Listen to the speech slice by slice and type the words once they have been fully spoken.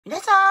皆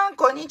さん、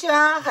こんにち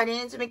は。ハリ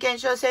ネズミ懸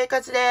賞生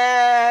活で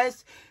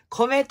す。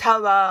米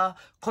タワ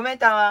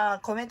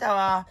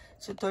ー。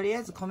とりあ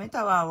えず米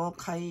タワーを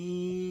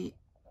開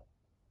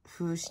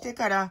封して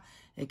から、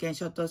懸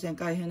賞当選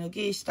開封の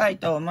儀したい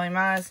と思い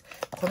ます。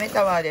米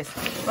タワーで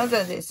す。まず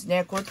はです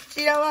ね、こ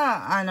ちら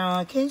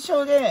は、懸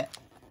賞で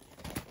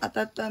当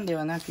たったんで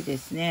はなくで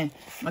すね、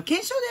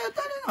懸賞で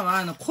当たる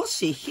のは、コ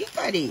シヒ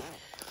カリ、ち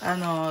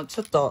ょっ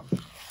と、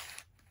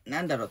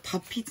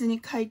達筆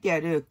に書いてあ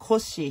るコ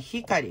シ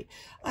ヒカリ。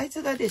あい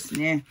つがです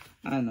ね、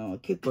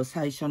結構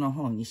最初の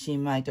方に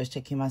新米とし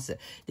てきます。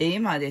で、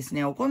今です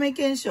ね、お米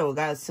懸賞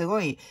がすご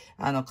い、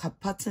活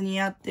発に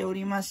やってお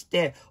りまし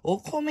て、お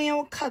米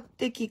を買っ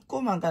てキッコ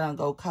ーマンかなん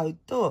かを買う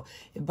と、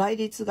倍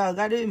率が上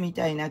がるみ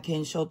たいな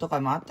懸賞と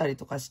かもあったり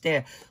とかし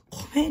て、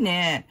米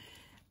ね、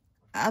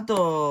あ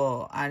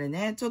と、あれ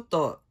ね、ちょっ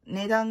と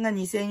値段が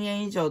2000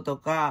円以上と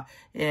か、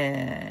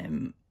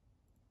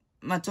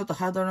ちょっと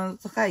ハードルの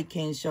高い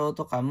検証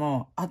とか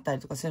もあったり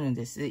とかするん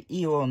です。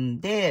イオン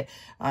で、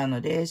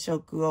冷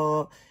食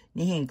を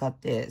2品買っ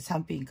て、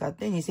3品買っ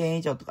て2000円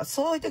以上とか、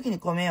そういう時に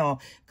米を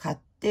買っ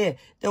て、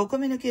で、お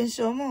米の検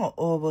証も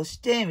応募し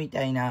て、み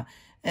たいな、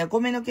お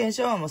米の検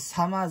証はもう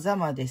様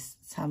々です。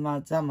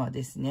様々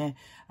ですね。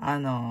バ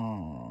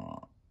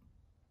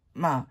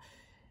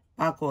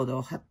ーコード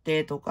を貼っ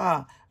てと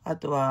か、あ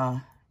と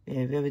は、ウ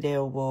ェブで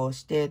応募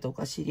してと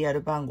か、シリア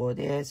ル番号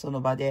でそ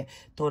の場で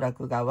当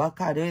落がわ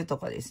かると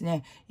かです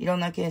ね。いろん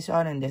な検証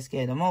あるんですけ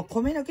れども、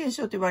米の検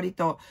証って割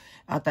と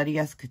当たり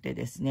やすくて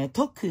ですね、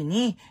特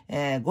に、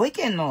ご意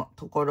見の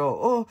ところ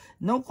を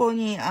濃厚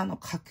に書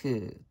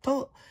く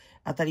と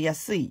当たりや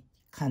すい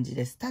感じ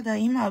です。ただ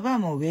今は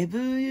もうウェ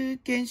ブ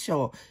検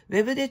証、ウ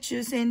ェブで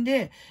抽選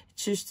で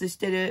抽出し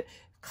てる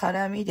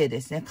絡みでで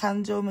すね、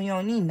感情無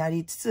用にな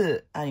りつ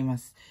つありま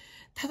す。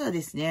ただ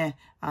ですね、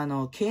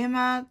桂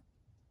馬っ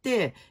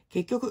て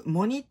結局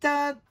モニ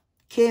ター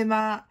桂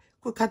馬、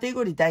これカテ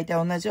ゴリー大体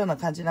同じような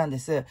感じなんで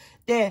す。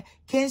で、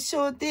検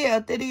証で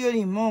当てるよ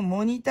りも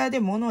モニター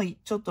で物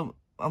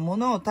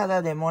をタ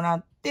ダでもら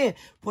って、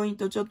ポイン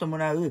トちょっとも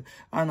らう、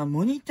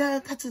モニタ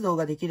ー活動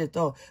ができる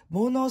と、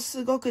もの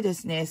すごくで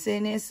すね、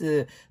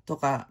SNS と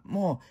か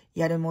も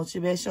やるモチ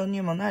ベーション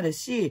にもなる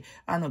し、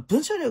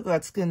文章力が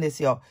つくんで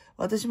すよ。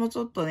私もち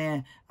ょっと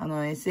ね、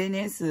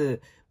SNS、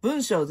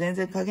文章全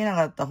然書けな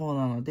かった方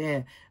なの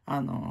で、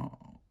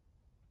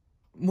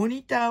モ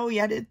ニターを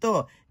やる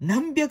と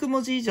何百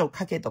文字以上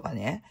書けとか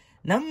ね、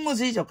何文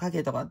字以上書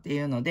けとかって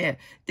いうので、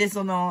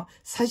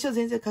最初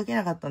全然書け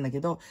なかったんだ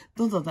けど、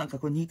どんどん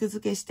肉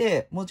付けし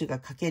て文字が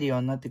書けるよ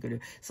うになってく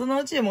る。そ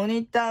のうちモ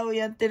ニターを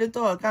やってる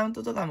と、アカウン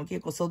トとかも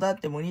結構育っ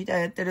てモニタ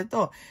ーやってる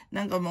と、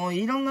もう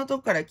いろんなと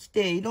こから来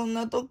て、いろん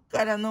なとこ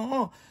から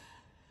の、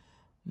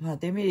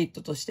デメリッ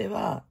トとして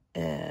は、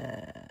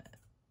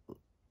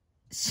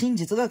真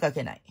実が書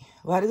けない。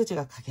悪口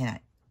が書けな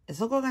い。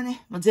そこが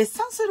ね、絶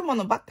賛するも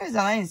のばっかりじ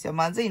ゃないんですよ。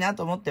まずいな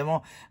と思って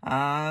も、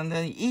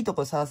いいと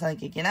こ探さな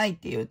きゃいけないっ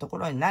ていうとこ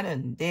ろになる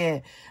ん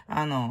で、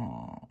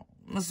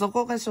そ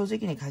こが正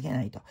直に書け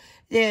ないと。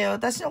で、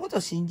私のことを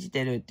信じ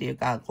てるっていう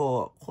か、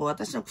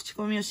私の口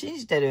コミを信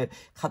じてる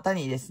方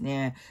にです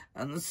ね、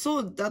そ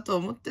うだと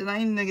思ってな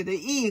いんだけど、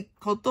いい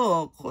こ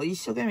とを一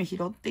生懸命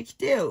拾ってき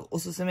てお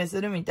すすめす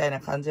るみたい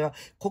な感じは、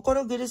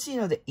心苦しい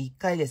ので一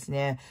回です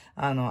ね、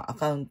ア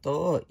カウン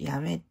トをや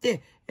め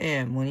て、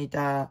モニ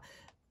ター、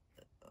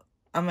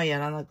あんまりや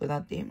らなくな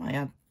って、今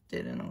やっ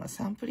てるのが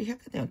サンプル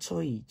百貨店をち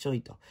ょい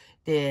と。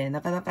で、な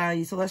かなか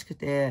忙しく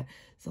て、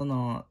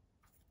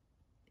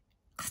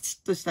カチ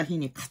ッとした日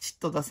にカチ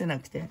ッと出せな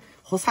くて、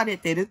干され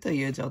てると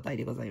いう状態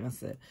でございま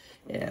す。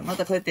ま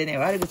たこうやってね、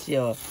辛口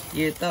を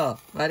言うと、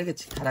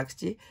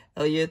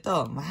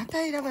また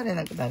選ばれ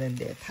なくなるん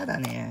で、ただ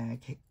ね、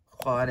結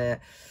構あ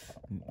れ、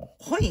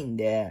濃いん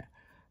で、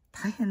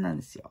大変なん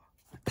ですよ。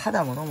た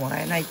だ物も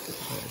らえないってこと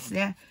です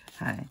ね。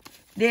はい。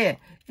で、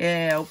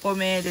お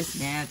米です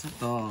ね。ちょっ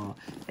と、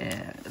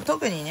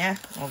特にね、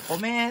お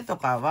米と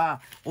か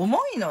は重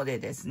いので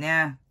です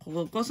ね、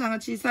お子さんが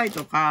小さい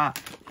とか、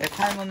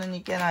買い物に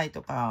行けない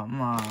とか、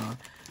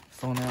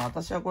そうね、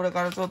私はこれ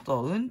からちょっ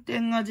と運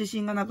転が自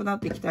信がなくなっ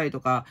てきたり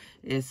とか、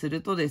す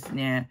るとです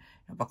ね、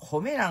やっぱ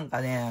米なん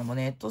かね、もう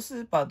ネットス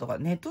ーパ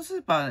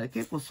ー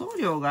結構送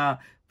料が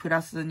プ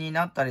ラスに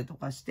なったりと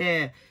かし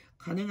て、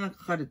金が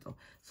かかると。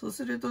そう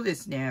するとで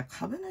すね、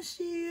株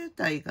主優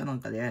待かなん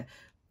かで、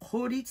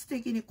効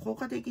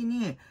果的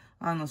に、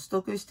取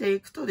得してい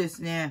くとで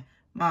すね、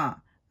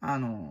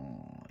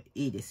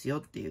いいですよ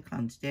っていう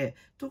感じで、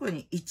特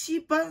に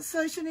一番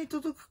最初に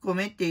届く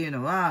米っていう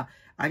のは、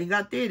あり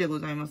がてえでご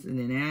ざいますん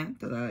でね。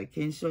ただ、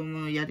検証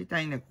もやり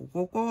たいんで、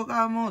ここ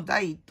がもう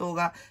第一党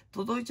が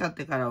届いちゃっ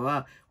てから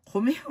は、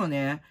米を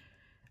ね、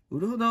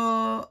売るほ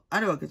どあ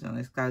るわけじゃない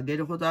ですか。あげ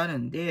るほどある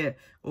んで、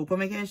お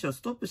米検証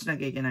ストップしな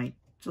きゃいけない。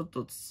ちょっ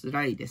と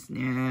辛いです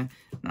ね。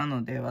な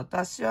ので、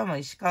私はもう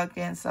石川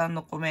県産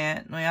の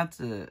米のや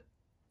つ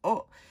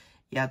を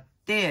やっ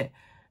て、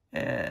ち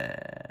ょ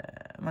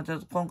っ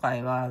と今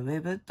回はウ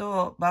ェブ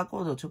とバー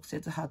コードを直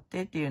接貼っ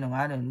てっていうのが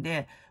あるん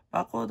で、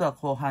バーコードは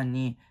後半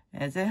に、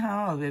前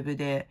半はウェブ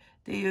で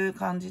っていう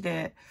感じ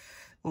で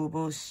応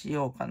募し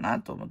ようかな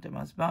と思って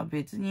ます。まあ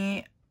別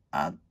に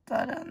当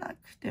たらな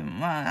くても、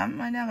まああん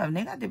まりなんか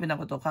ネガティブな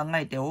ことを考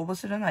えて応募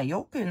するのは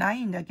良くな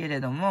いんだけれ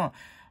ども、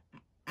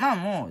まあ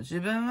もう自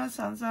分は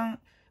散々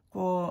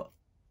こ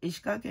う、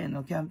石川県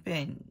のキャンペ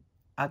ーン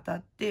当た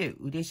って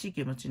嬉しい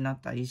気持ちにな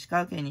った石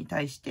川県に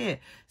対し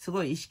てす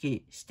ごい意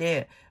識し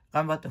て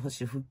頑張ってほ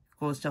しい、復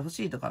興してほ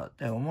しいとかっ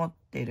て思っ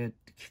てる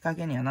きっか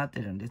けにはなっ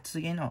てるんで、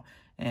次の、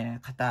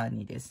方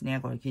にですね、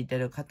これ聞いて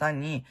る方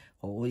に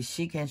こう美味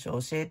しい検証を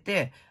教え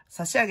て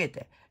差し上げ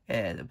て、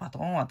バ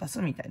トンを渡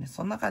すみたいな、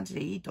そんな感じ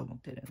でいいと思っ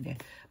てるんで、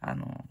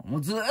も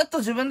うずーっと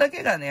自分だ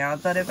けがね、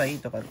当たればいい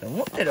とかって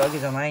思ってるわけ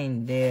じゃない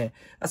んで、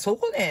そ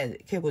こね、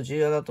結構重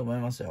要だと思い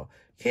ますよ。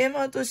ケーマ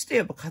ーとして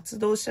やっぱ活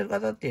動してる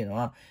方っていうの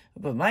は、や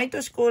っぱ毎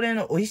年恒例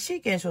の美味し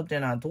い検証ってい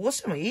うのはどう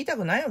しても言いた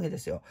くないわけで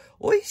すよ。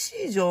美味し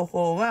い情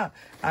報は、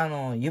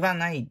言わ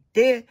ない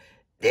で、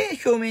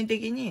表面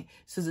的に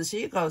涼し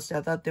い顔して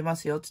当たってま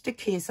すよ、つって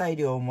掲載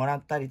料をもら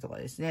ったりとか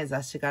ですね、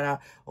雑誌から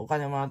お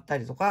金もらった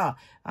りとか、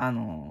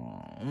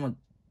もう、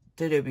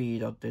テレビ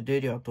だって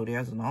出りゃとりあ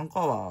えずなんか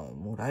は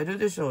もらえる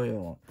でしょう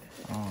よ。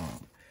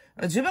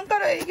自分か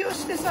ら営業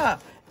してさ、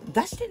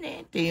出して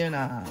ねっていうよう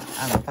な、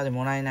金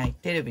もらえない。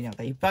テレビなん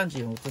か一般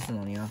人を落とす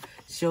のには、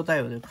塩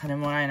対応で金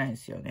もらえないんで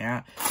すよ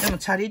ね。でも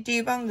チャリテ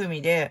ィー番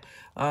組で、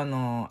あ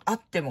っ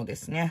てもで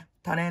すね、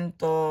タレン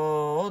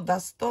トを出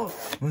すと、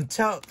む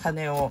ちゃ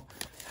金を、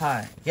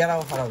はい、ギャラ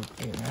を払うっ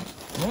ていうね。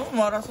もう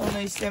マラソンの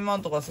1000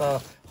万とか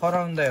さ、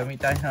払うんだよみ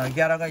たいな、ギ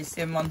ャラが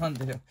1000万なん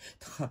だよ。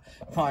だか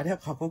ら、まああれは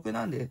過酷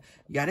なんで、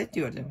やれって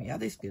言われても嫌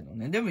ですけど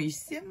ね。でも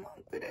1000万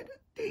くれ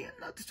るっていうん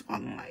だってちょっと考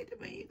えて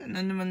もいいか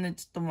な。でもね、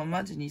ちょっともう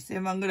マジ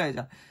2000万ぐらいじ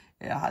ゃ、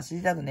走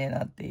りたくねえ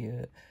なってい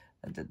う。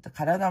だって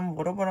体も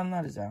ボロボロに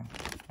なるじゃん。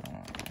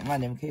まあ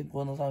でも健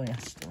康のために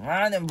走って。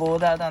まあでもボー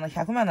ダーだな。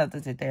100万だった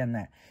ら絶対やん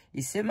ない。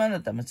1000万だ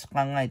ったらちょっと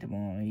考えて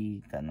もい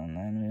いかな。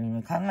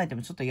考えて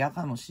もちょっと嫌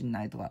かもしん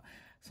ないとか、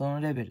その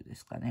レベルで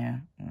すか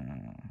ね。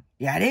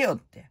やれよっ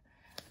て。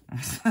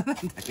そうなん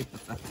だけど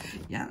さ、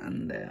嫌な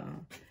んだよ。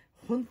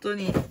本当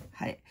に。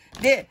はい。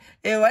で、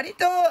割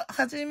と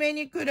初め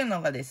に来る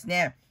のがです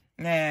ね、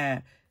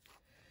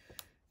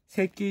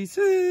積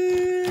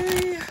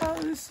水ハ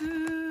ウ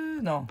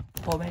スの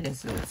米で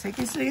す。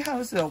積水ハ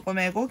ウスお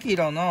米5キ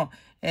ロの、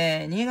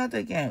新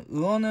潟県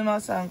魚沼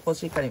産コ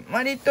シヒカリ。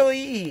割と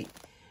いい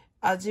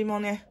味も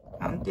ね、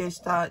安定し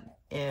た、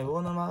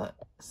魚沼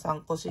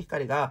産コシヒカ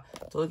リが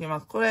届きま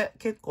す。これ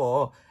結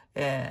構、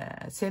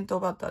先頭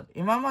バッター。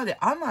今まで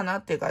アマナ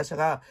っていう会社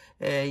が、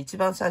一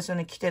番最初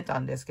に来てた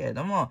んですけれ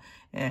ども、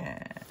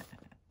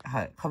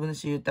はい。株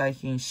主優待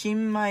品、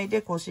新米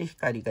でコシヒ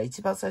カリが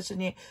一番最初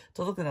に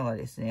届くのが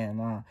ですね、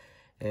まあ、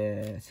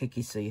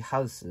積水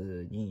ハウ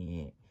ス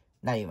に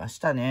なりまし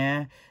た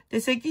ね。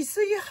で、積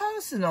水ハ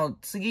ウスの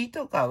次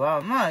とか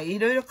は、まあ、い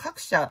ろいろ各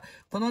社、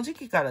この時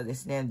期からで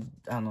すね、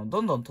ど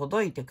んどん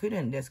届いてく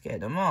るんですけれ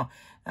ども、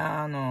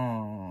ま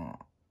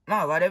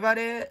あ、我々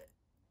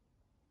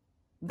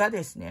が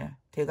ですね、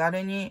手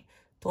軽に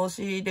投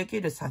資で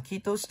きる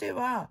先として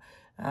は、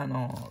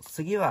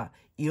次は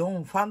イオ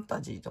ンファン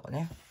タジーとか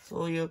ね、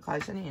そういう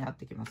会社になっ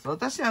てきます。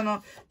私、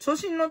調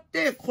子に乗っ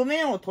て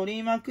米を取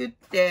りまくっ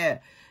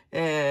て、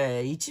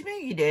1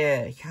名義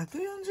で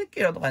140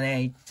キロとか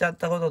ね、行っちゃっ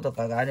たことと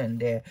かがあるん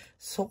で、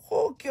そ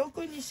こを教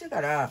訓にしてか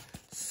ら、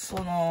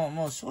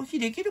もう消費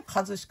できる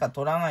数しか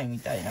取らないみ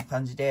たいな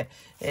感じで、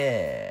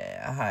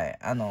はい、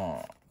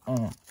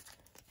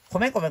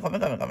米、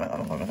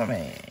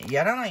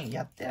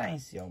やってないん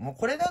ですよ。もう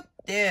これだっ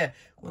て、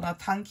こんな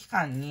短期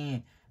間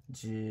に、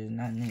2、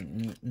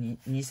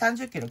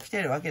30キロ来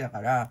てるわけだ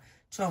から、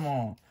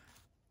もう、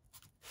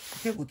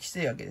結構きつ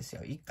いわけです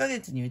よ。1ヶ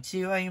月にう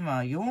ちは今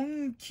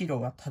4キ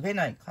ロは食べ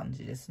ない感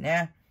じです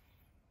ね。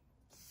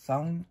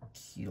3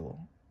キロ。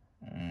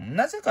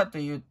なぜかと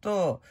いう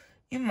と、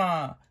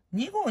今、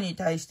2号に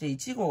対して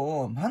1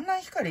号を万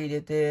内光入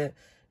れて、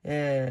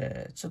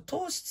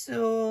糖質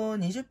を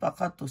 20%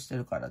 カットして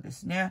るからで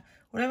すね。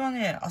これは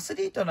ね、アス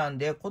リートなん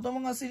で、子供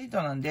がアスリー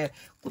トなんで、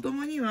子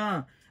供に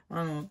は、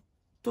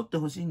取って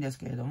ほしいんです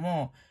けれど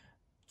も、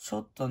ちょ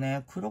っと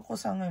ね、黒子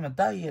さんが今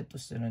ダイエット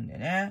してるんで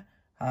ね。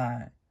は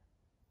い。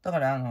だか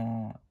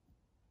ら、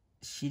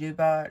シル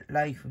バー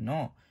ライフ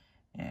の、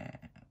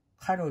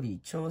カロリー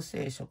調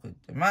整食っ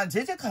て、まあ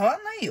全然変わ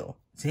んないよ。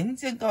全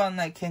然変わん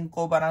ない。健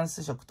康バラン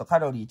ス食とカ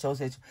ロリー調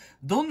整食。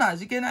どんな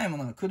味気ないも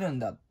のが来るん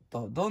だ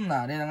と、どん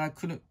なあれが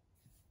来るん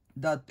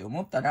だって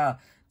思ったら、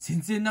全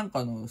然なん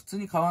か普通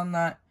に変わん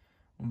ない。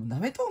ダ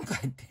メとんか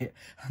いって、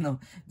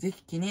ぜ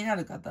ひ気にな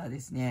る方はで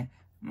すね、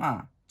ま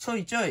あ、ちょ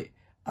いちょい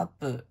アッ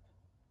プ、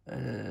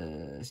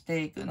し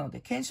ていくの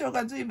で、検証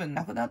が随分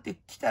なくなって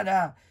きた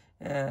ら、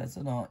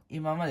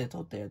今まで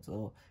撮ったやつ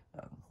を、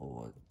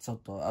ちょっ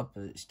とアッ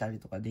プしたり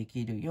とかで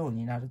きるよう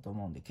になると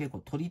思うんで、結構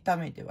取りた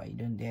めてはい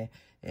るんで、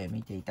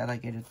見ていただ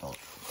けると、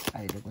あ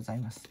れでござい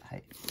ます。は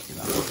い。で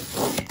は、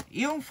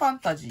イオンファン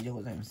タジーで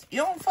ございます。イ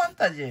オンファン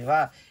タジー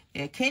は、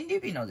権利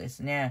日ので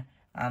すね、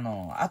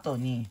後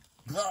に、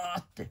ぐー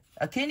って、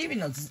権利日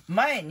の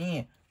前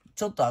に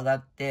ちょっと上が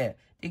って、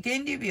で、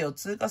権利日を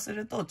通過す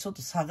るとちょっ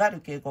と下が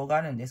る傾向が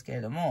あるんですけ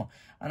れども、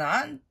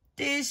安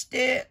定し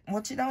て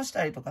持ち直し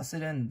たりとかす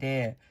るん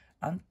で、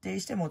ま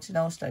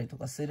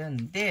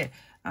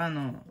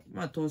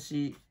あ、投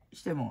資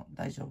しても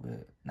大丈夫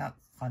な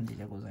感じ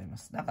でございま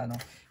す。なんか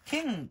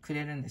券く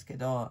れるんですけ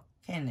ど、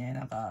券ね、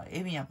なんか、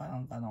エビヤかな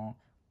んかの、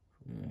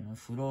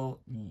風呂、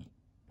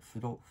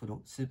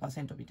スーパー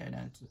銭湯みたいな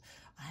やつ。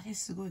あれ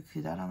すごい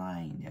くだら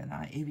ないんだよ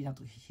な。海老名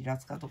とか平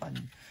塚とか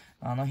に、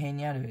あの辺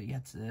にある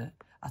やつ。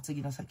厚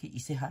木の先、伊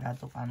勢原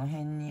とか、あの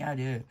辺にあ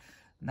る、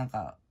なん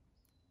か、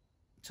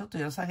ちょっと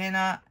良さげ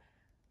な、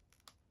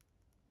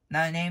ネ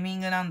ーミ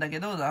ングなんだけ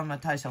ど、あんま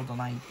り大したこと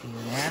ないっていうね。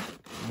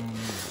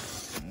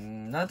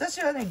私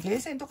はね、ゲー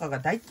センとかが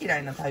大嫌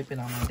いなタイプ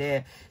なの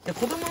で、で、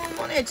子供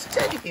もね、ちっち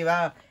ゃい時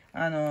は、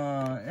な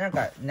ん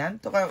か、なん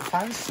とか、フ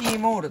ァンシー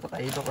モールと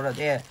かいうところ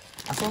で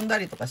遊んだ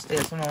りとかし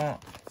て、その、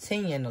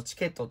1000円のチ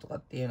ケットとか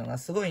っていうのが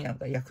すごいなん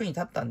か役に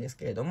立ったんです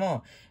けれど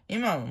も、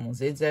今はもう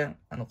全然、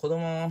子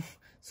供、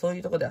そうい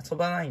うところで遊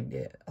ば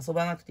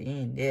なくてい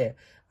いんで、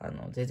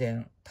全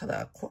然、た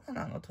だコロ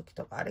ナの時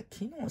とか、あれ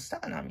機能した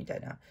かなみた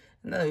いな。だか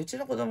らうち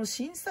の子供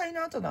震災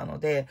の後なの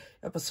で、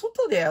やっぱ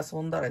外で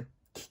遊んだら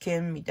危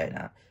険みたい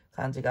な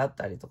感じがあっ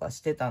たりとか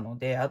してたの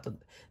で、あと、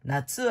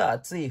夏は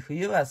暑い、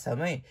冬は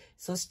寒い、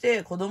そし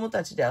て子供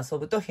たちで遊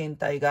ぶと変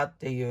態がっ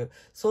ていう、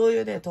そう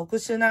いうね、特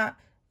殊な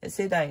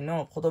世代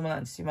の子供な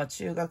んです。今、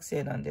中学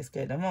生なんです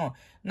けれども、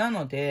な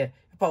ので、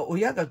やっぱ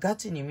親がガ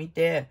チに見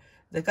て、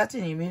で、ガ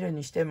チに見る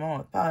にしても、や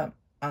っぱ、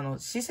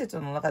施設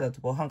の中だと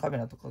防犯カメ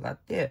ラとかがあっ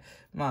て、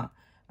ま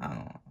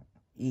あ、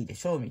いいで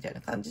しょう、みたい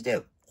な感じ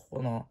で、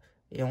この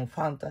4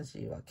ファンタジ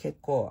ーは結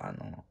構、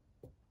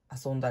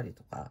遊んだり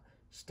とか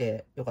し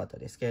てよかった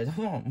ですけれど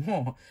も、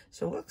もう、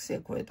小学生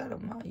超えたら、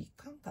まあ、い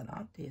かんか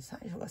なっていう、最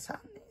初が3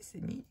年生、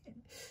2年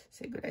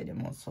生ぐらいで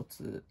もう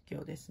卒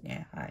業です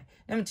ね。はい。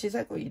でも小さ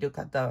い子いる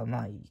方は、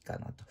まあいいか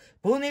なと。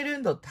ボーネル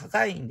ンド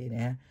高いんで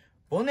ね、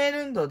ボネ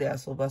ルンドで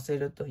遊ばせ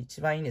ると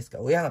一番いいんですか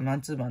ら、親がマ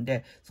ンツーマン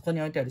で、そこ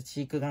に置いてある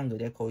チーク玩具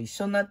でこう一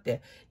緒になっ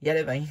てや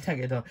ればいいんだ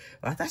けど、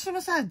私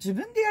もさ、自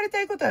分でやり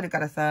たいことあるか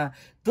らさ、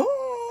ど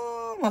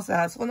うも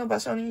さ、そこの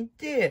場所に行っ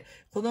て、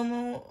子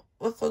供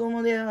は子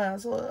供で遊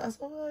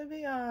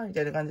べや、み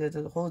たいな感じでち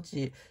ょっと放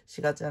置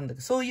しがちなんだけ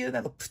ど、そういうな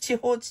んかプチ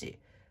放置。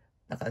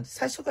なんか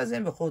最初から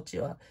全部放置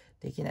は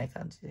できない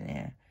感じで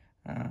ね。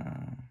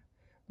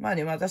まあ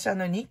でも私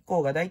日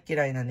光が大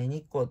嫌いなんで、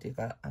日光っていう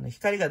か、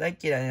光が大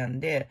嫌いなん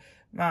で、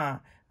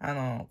ま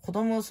あ、子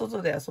供を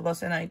外で遊ば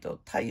せないと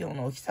太陽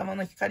のお日様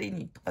の光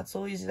にとか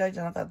そういう時代じ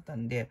ゃなかった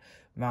んで、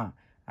ま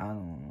あ、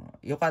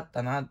良かっ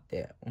たなっ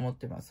て思っ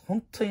てます。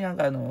本当になん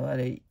かあ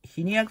れ、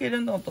日に焼け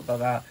るのとか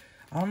が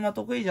あんま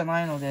得意じゃ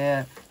ないの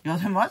で、いや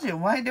でもマジお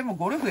前でも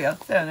ゴルフやっ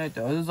てたよねって、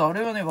あ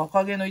れはね、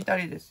若気の至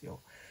りですよ。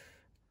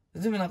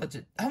でもなんか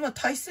あんま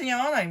体質に合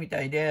わないみ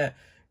たいで、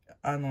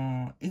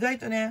意外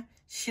とね、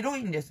白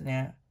いんです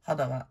ね。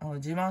肌が。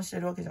自慢して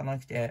るわけじゃな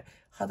くて、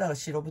肌が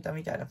白豚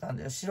みたいな感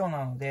じで白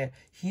なので、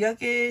日焼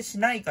けし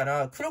ないか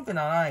ら、黒く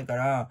ならないか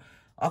ら、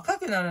赤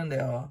くなるんだ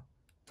よ。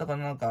だから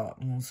なんか、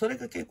もうそれ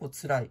が結構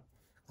辛い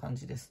感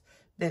じです。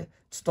で、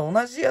ちょっと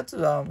同じやつ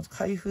は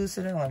開封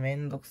するのがめ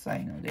んどくさ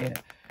いので、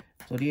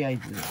とりあえ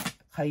ず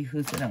開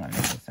封するのがめん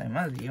どくさい。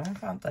まず4フ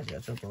ァンタジー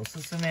はちょっとお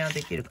すすめは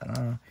できるか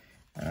な。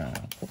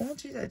子供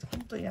小さいと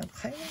本当に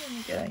買い物に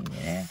行けないんで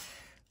ね。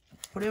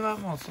これは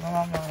もうその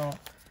まま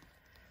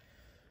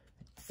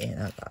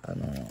なんか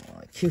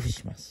寄付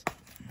します。こ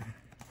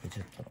れち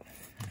ょっと、こ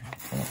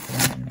の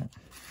辺の。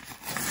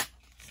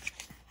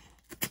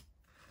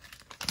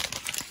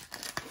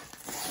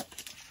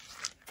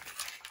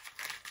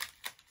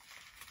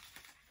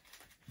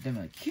で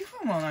も、寄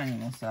付も何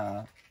も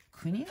さ、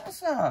国の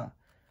さ、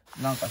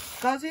なんか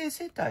非課税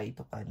世帯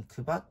とかに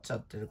配っちゃ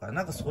ってるから、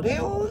なんかそれ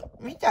を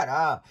見た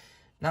ら、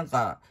なん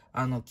か、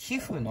寄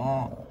付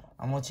の、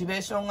モチベ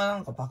ーションがな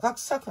んかバカ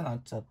臭くな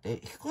っちゃって、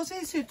非課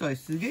税世帯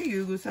すげえ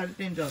優遇され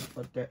てんじゃんと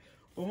かって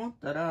思っ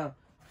たら、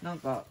なん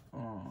か、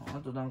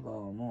あとなんか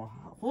も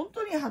う、本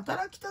当に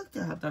働きたくて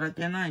働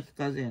けない非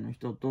課税の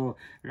人と、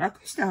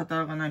楽して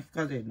働かない非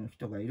課税の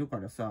人がいるか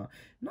らさ、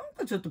なん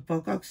かちょっと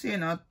バカ臭い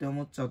なって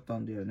思っちゃった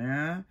んだよ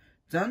ね。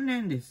残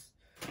念です。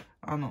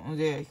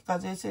で、非課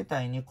税世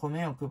帯に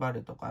米を配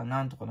るとか、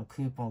なんとかの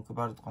クーポンを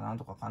配るとか、なん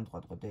とかかんと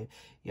かとかで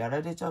や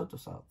られちゃうと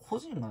さ、個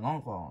人がな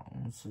んか、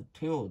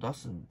手を出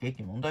すべ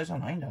き問題じゃ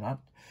ないんだなっ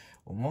て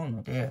思う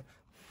ので、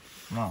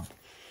まあ、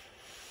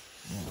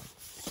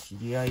知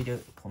り合いで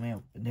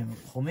でも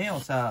米を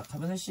さ、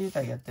株主優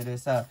待やってる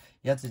さ、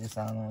やつで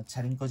さ、チ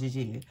ャリンコじ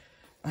じい、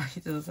あい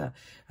つとさ、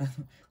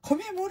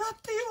米もらっ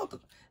てよと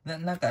か、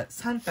なんか、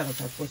サンタの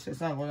格好して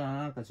さ、これ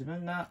なんか自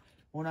分が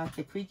もらっ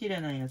て食い切れ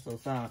ないやつを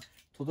さ、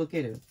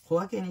届ける。小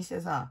分けにして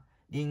さ、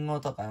リンゴ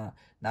とか、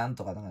なん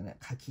とかとかね、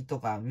柿と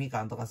か、み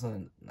かんとか、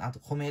あと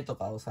米と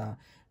かをさ、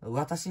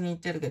私に言っ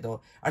てるけ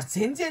ど、あれ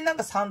全然なん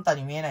かサンタ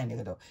に見えないんだ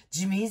けど、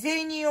未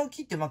銭を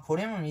切って、まあこ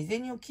れも未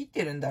銭を切っ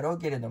てるんだろう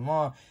けれど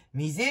も、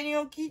未銭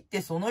を切っ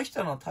てその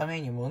人のため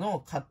に物を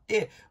買っ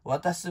て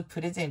渡すプ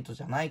レゼント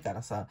じゃないか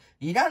らさ、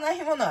いらな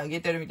いものをあげ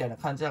てるみたいな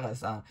感じだから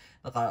さ、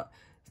だから、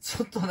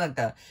ちょっとなん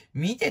か、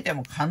見てて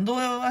も感動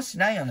はし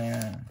ないよ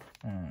ね。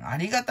あ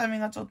りがたみ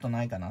がちょっと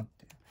ないかなっ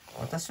て。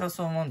私は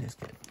そう思うんです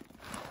けど。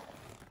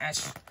よ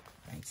し。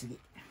はい、次。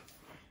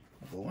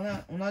同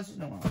じ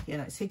のが開け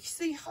ない。積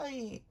水ハ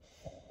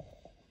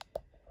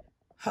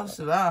ウ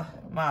スは、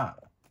ま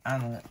あ、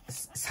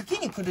先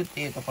に来るっ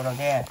ていうところ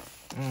で、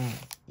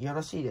よ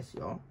ろしいです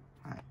よ。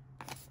はい。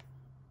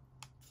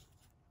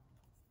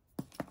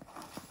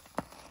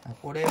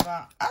これ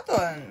は、あと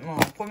はもう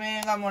お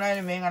米がもらえ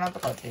る銘柄と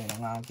かっていうの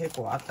が結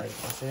構あったり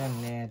とかする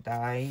んで、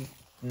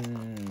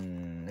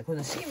こ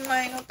の新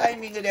米のタイ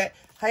ミングで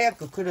早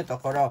く来ると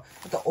ころ、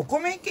あとお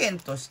米券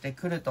として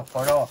来ると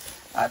ころ、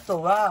あ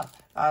とは、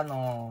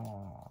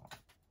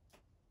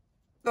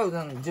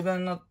自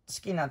分の好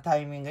きなタ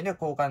イミングで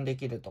交換で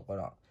きるとこ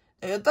ろ。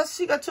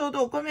私がちょう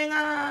どお米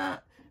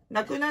が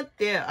なくなっ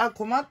て、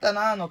困った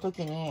なーの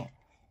時に、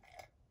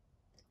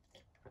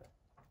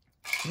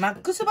マッ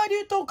クスバリ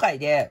ュー東海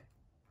で、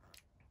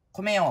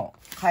米を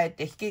変え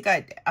て、引き換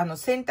えて、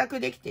選択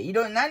できて、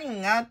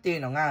何がっていう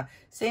のが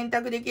選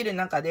択できる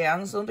中で、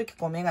その時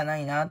米がな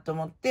いなと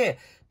思って、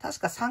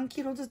確か3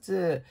キロず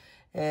つ、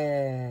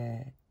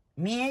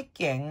三重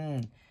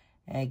県、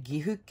岐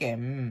阜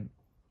県、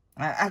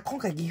今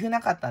回岐阜な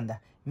かったん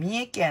だ。三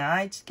重県、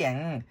愛知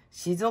県、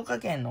静岡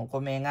県のお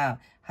米が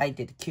入っ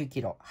てて、9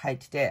キロ入っ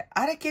てて、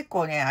あれ結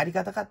構ね、あり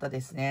がたかった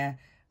ですね。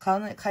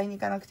買いに行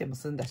かなくても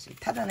済んだし。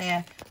ただ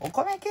ね、お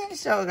米検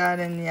証があ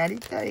るんでやり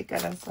たいか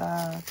ら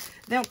さ。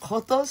でも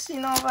今年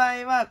の場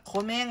合は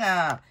米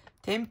が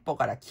店舗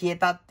から消え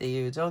たって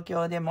いう状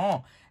況で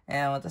も、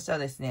私は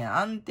ですね、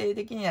安定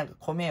的になんか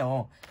米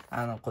を、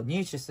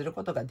入手する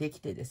ことができ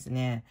てです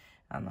ね、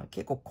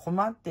結構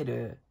困って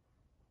る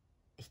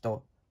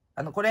人。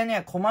これ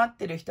ね、困っ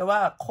てる人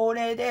は、高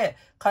齢で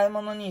買い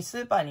物にス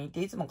ーパーに行っ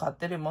ていつも買っ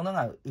てるもの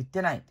が売っ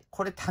てない。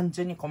これ単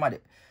純に困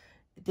る。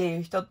ってい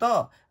う人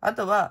と、あ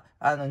とは、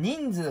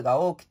人数が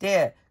多く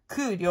て、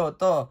食う量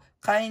と、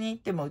買いに行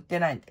っても売って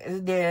ない。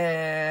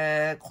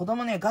で、子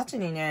供ね、ガチ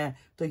にね、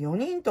4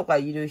人とか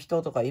いる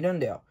人とかいるん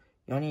だよ。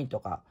4人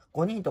とか、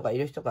5人とかい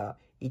る人が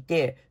い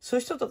て、そう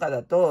いう人とか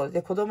だと、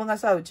で、子供が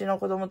さ、うちの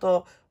子供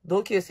と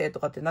同級生と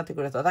かってなって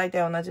くると、大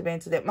体同じベン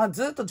ツで、まあ、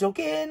ずっと女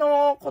系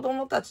の子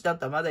供たちだっ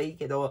たらまだいい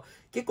けど、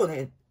結構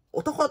ね、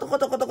男、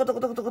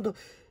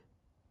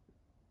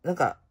なん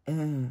か、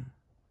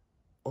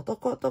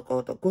男、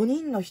5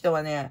人の人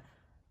はね、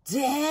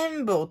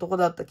全部男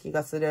だった気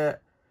がす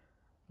る。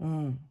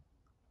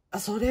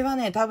それは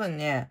ね、多分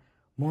ね、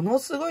もの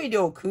すごい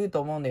量食うと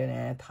思うんだよ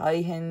ね。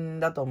大変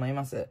だと思い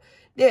ます。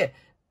で、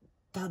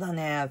ただ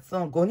ね、そ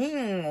の5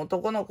人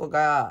男の子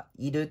が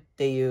いるっ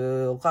てい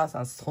うお母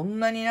さん、そん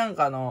なになん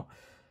か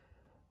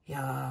いや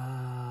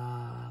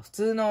ー、普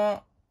通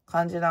の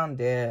感じなん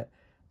で、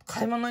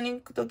買い物に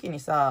行くときに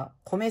さ、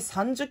米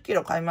30キ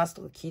ロ買います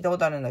とか聞いたこ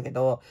とあるんだけ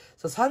ど、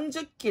そう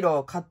30キ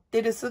ロ買っ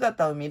てる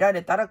姿を見ら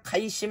れたら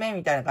買い占め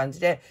みたいな感じ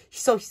で、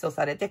ひそひそ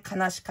されて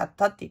悲しかっ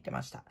たって言って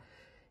ました。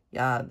い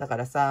や、だか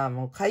らさ、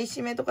もう買い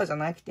占めとかじゃ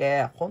なく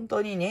て、本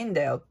当にねえん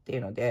だよってい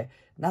うので、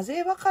な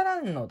ぜわから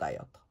んのだ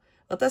よと。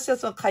私は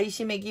その買い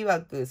占め疑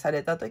惑さ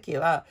れた時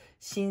は、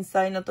震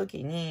災の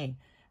時に、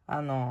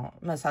産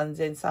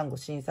前産後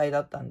震災だ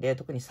ったんで、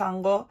特に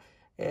産後、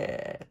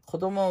子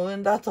供を産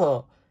んだ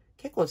後、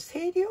結構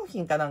生理用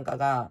品かなんか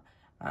が、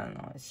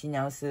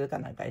品薄か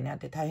なんかになっ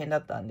て大変だ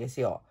ったんです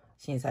よ。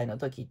震災の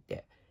時っ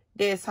て。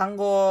で、産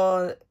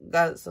後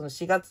が、その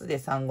4月で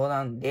産後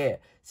なんで、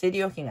生理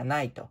用品が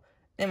ないと。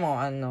でも、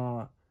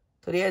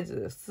とりあえ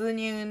ず、普通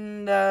に産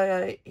んだ、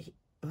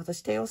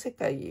私、帝王切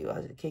開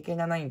は経験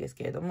がないんです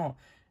けれども、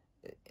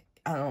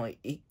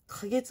1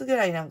ヶ月ぐ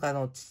らいなん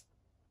か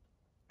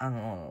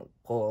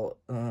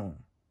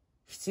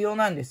必要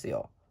なんです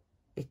よ。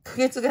1ヶ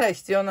月ぐらい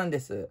必要なんで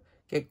す。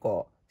結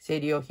構。生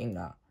理用品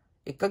が。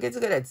1ヶ月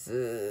ぐらい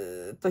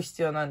ずーっと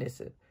必要なんで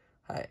す。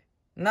はい。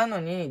なの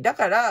に、だ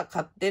から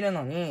買ってる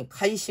のに、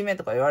買い占め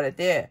とか言われ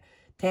て、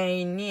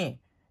店員に、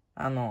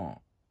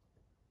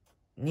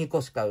2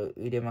個しか売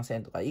れませ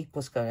んとか、1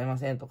個しか売れま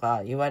せんと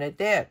か言われ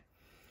て、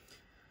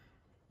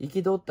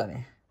憤った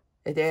ね。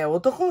で、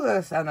男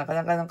がさ、なか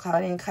なかの代わ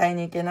りに買い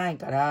に行けない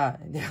から、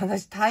で、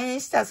私退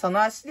院したそ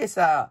の足で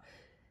さ、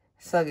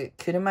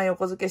車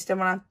横付けして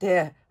もらっ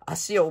て、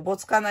足おぼ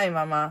つかない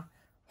まま、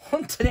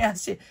本当に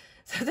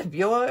それで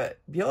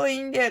病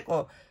院で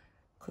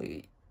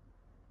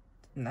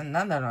な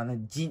んだろうね、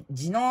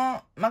地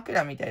の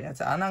枕みたいなや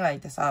つ、穴が開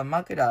いてさ、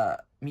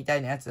枕みた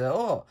いなやつ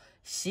を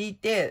敷い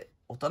て、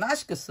おとな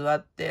しく座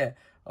って、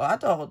あ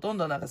とはほとん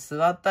どなんか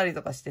座ったり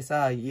とかして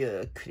さ、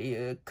ゆっ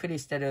くり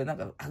してる、なん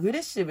かアグレ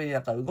ッシブにな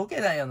んか動け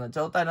ないような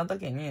状態の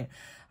時に、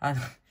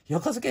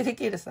横付けで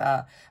きる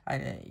さ、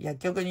薬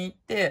局に行っ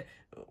て、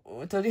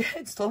とりあ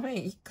えず当面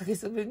1ヶ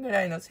月分ぐ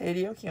らいの生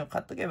理用品を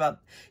買っとけば、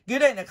ぐ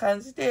らいな感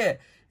じで、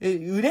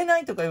売れな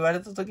いとか言われ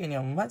た時に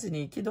はマジ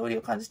に憤り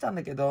を感じたん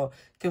だけど、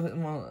今日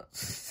もう、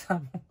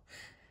さ、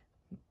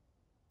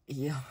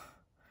いや、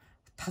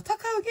戦う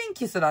元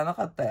気すらな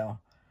かったよ。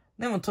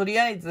でもとり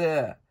あえ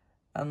ず、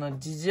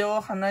事情を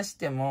話し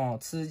ても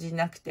通じ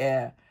なく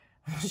て、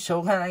しょ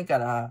うがないか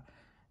ら、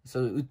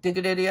売って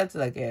くれるやつ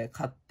だけ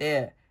買っ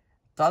て、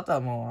あと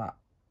はもう、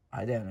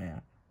あれだよ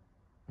ね。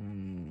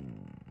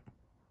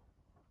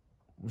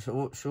し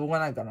ょうが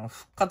ないかな。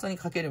復活に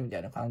かけるみた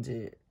いな感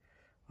じ。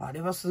あ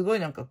れはすごい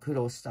なんか苦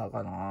労した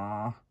か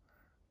な。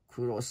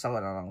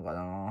なんか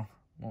な。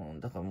も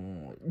う、だから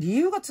もう、理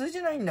由が通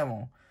じないんだも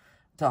ん。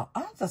あ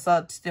んた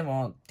さ、つって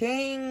も、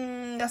店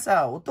員が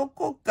さ、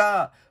男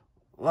か、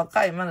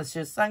若い、まだ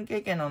出産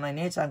経験のない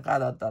姉ちゃんか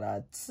だった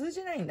ら、通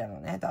じないんだろ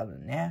うね、多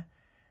分ね。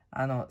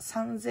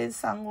産前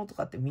産後と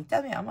かって見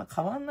た目あんま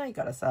変わんない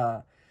から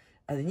さ、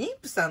妊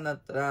婦さんだ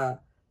ったら、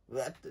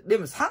で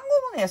も産後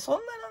もね、そん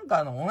な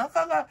なんかお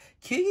腹が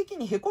急激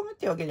に凹むっ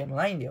てわけでも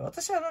ないんだよ。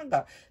私はなん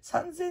か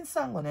産前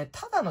産後ね、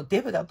ただの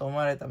デブだと思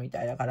われたみ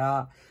たいだか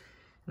ら、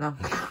なん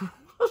か、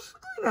す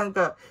ごいなん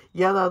か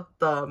嫌だっ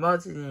た、マ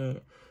ジ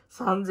に。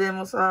産前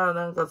もさ、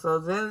なんかさ、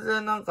全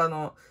然なんか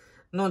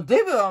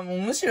デブはもう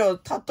むしろ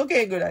立っと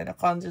けぐらいな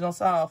感じの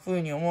さ、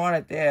風に思わ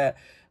れて、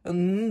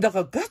だか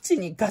らガチ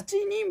妊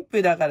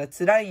婦だから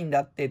辛いん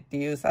だって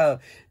いうさ、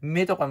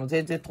目とかも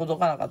全然届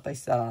かなかったし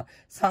さ、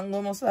産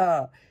後も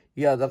さ、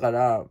いやだか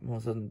ら、も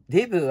う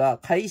デブは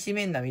買い占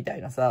めんなみた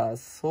いなさ、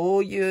そ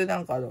ういうな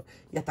んかい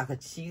やだから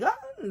違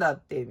うんだっ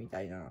て、み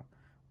たいな。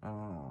な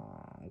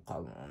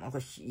んか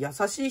優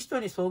しい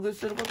人に遭遇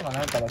することが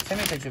ないから、せ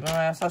めて自分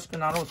は優しく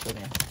なろうと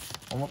ね、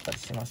思ったり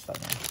しましたね。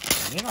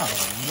今は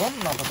どん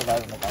なことがあ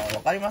るのかは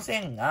わかりませ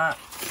んが、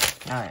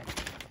はい。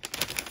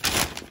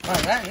ま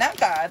あ、なん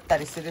かあった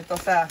りすると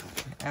さ、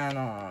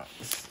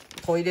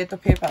トイレット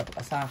ペーパーと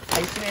かさ、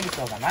買い占める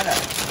層がまだ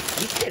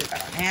生きてるか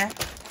らね。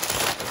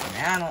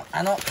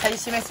買い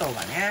占め層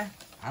がね、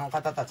あの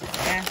方たちが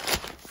ね、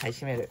買い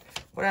占める。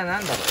これは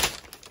何だろう。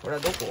これは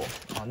どこ？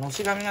の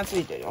し紙がつ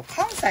いてるよ。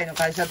関西の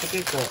会社って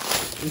結構、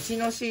内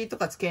のしと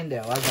かつけんだ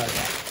よ、わざわざ。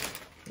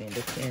めん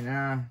どくせえ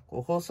な。こ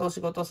う、放送仕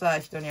事さ、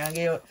人にあ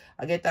げ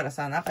たら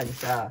さ、中に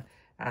さ、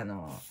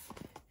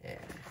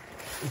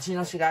うち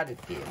のしがあるっ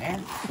ていう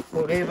ね。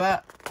これ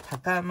は、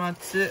高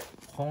松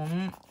コ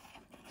ン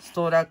ス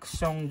トラク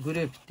ショング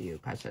ループっていう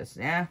会社です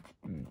ね。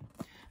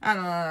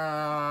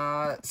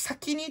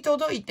先に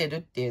届いてる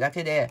っていうだ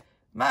けで、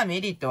まあメ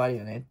リットはある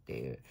よねって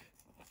いう。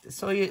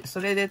それ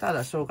でた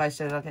だ紹介し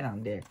てるだけな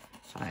んで、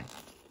はい。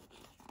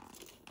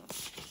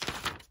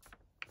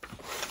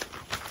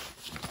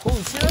こう、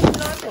うちのしの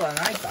後は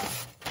ないか。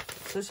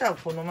そしたら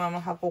このま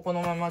ま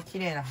綺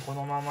麗な箱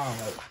のままが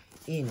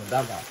いいの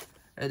だ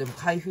が、でも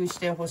開封し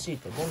てほしい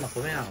と、どんな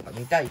米なのか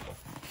見たいと。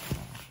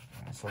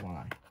しょうが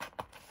ない。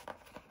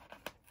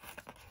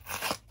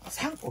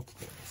3個来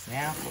てるんです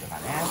ね、これが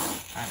ね。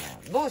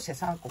どうして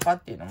3個か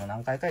っていうのも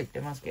何回か言って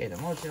ますけれど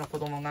も、うちの子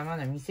供がま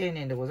だ未成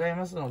年でござい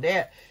ますの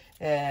で、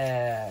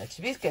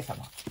ちびすけ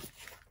様、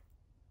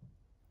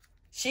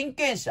親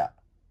権者、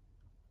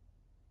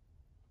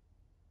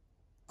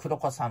黒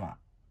子様、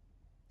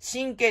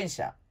親権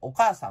者、お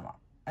母様。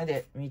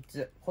で、3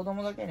つ。子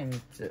供だけに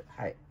3つ。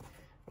はい。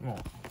も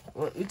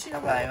う、うち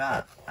の場合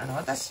は、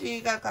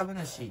私が株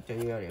主と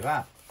いうより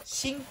は、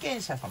親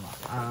権者様、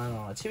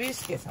ちび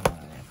すけ様が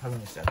ね、株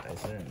主だったり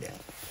するんで、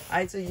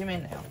あいついじめ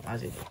んなよ、マ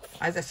ジで。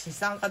あいつは資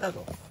産家だ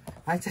ぞ。と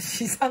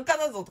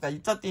か言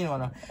っちゃっていいのか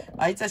な。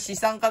あいつは資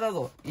産家だ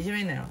ぞ。いじ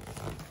めんなよ。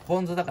ボ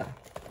ンズだか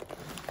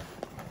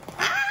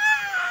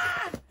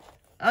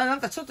ら。なん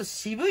かちょっと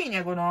渋い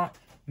ね、この、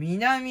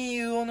南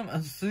魚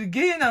沼、す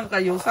げえなんか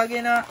良さ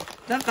げな、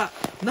なんか、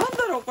なんだ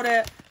ろう、こ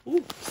れ。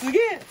すげ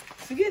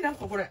え、なん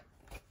かこれ。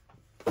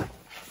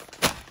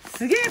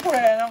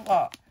なん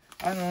か、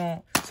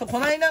こ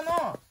の間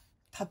の、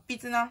達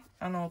筆な、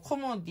コ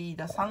モディ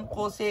だ参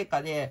考成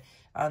果で、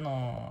当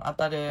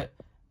たる、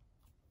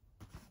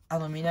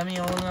南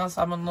大沼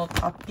様の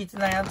達筆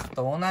なやつ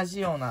と同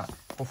じような、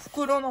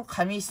袋の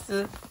紙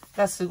質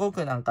がすご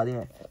くなんか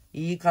ね、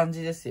いい感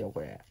じですよ、こ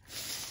れ。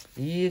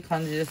いい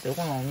感じですよ。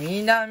この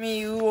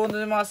南魚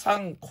沼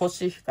産コ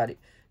シヒカリ。い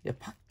や、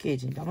パッケー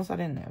ジに騙さ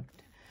れんなよっ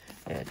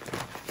て。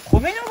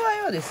米の場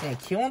合はですね、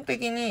基本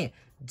的に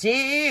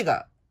JA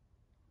が、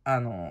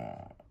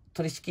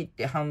取り仕切っ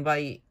て販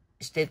売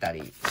してた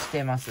りし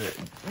てます。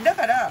だ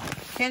から、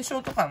検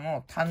証とか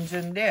も単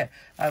純で、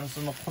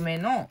その米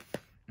の、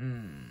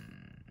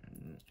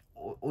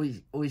お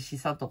いし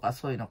さとか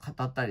そういうのを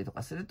語ったりと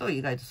かすると、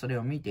意外とそれ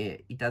を見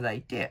ていただ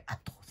いて、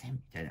当然み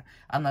たいな、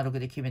アナログ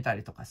で決めた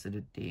りとかする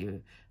ってい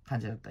う感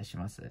じだったりし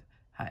ます。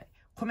はい。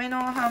米の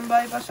販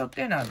売場所っ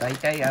ていうのは大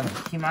体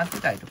決まって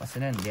たりとかす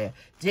るんで、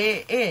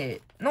JA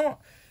の、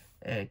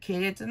系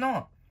列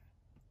の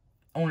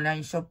オンライ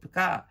ンショップ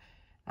か、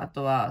あ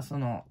とはそ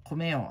の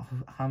米を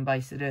販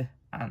売する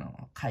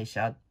会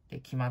社って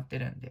決まって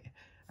るんで、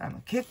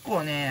結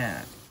構ね、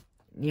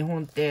日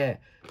本って、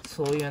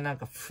そういうなん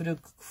か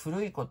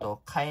古いこと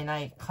を変えな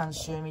い慣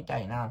習みた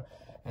いな、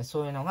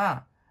そういうの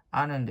が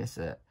あるんで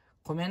す。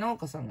米農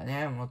家さんが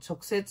ね、もう直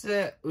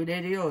接売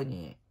れるよう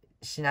に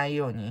しない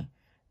ように、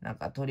なん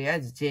かとりあ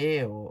えず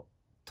JA を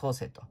通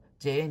せと。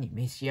JA に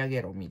召し上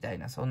げろみたい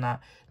な、そん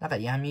な、なんか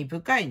闇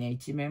深いね、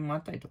一面もあ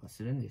ったりとか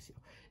するんですよ。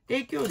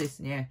で、今日です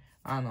ね、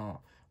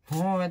も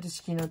う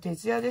私昨日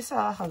徹夜で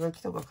さ、はが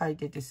きとか書い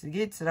ててす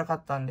げえ辛か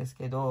ったんです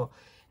けど、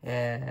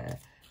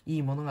い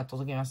いものが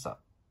届きました。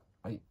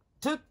はい。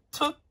ちょっ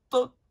と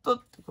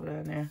って、これ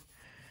はね。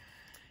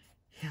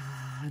いや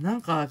ー、な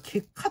んか、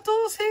結果と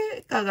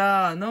成果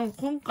が、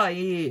今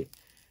回、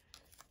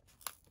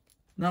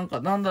なん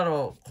か、なんだ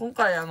ろう、今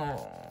回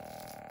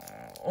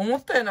思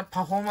ったような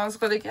パフォーマンス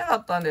ができなか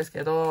ったんです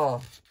け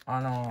ど、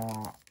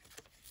ま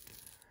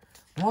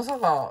さ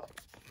か、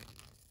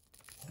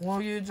こ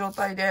ういう状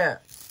態で、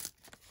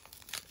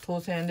当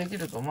選でき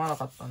ると思わな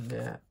かったん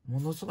で、も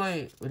のすご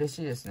い嬉し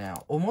いですね。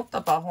思っ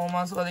たパフォー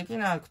マンスができ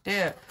なく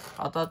て、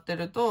当たって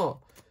る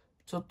と、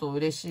ちょっと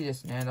嬉しいで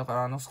すね。だ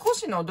から少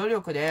しの努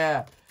力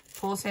で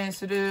当選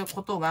する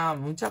ことが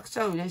むちゃくち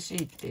ゃ嬉し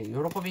いってい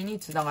う、喜びに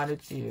つながるっ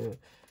ていう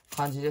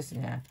感じです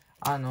ね。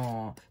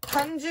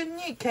単純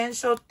に検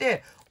証っ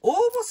て応募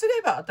す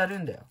れば当たる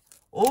んだよ。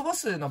応募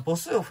数の母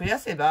数を増や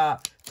せ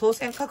ば当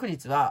選確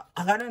率は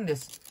上がるんで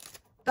す。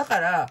だか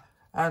ら、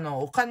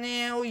お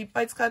金をいっ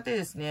ぱい使って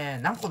ですね、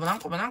何個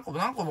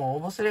も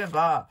応募すれ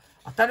ば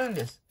当たるん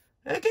です。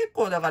結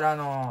構だから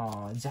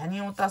ジャ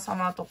ニオタ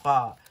様と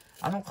か、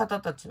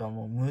方たちは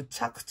もうむ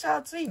ちゃくちゃ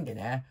熱いんで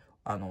ね、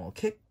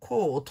結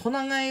構大人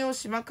買いを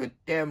しまくっ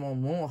て、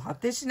もう果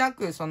てしな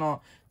くそ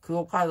の、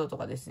cuwKjMIkカードと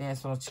かですね、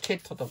そのチケ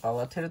ットとか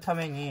を当てるた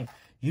めに、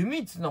湯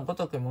水のご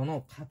とくもの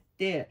を買っ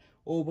て、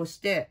応募し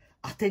て、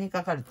当てに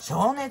かかる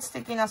情熱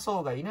的な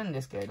層がいるん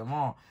ですけれど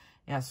も、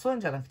いや、そういう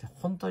んじゃなくて、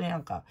本当にな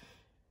んか、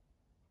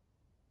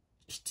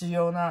必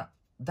要な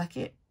だ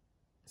け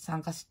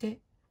参加して、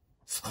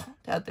スコンっ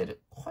て当て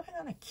る。これ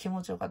がね、気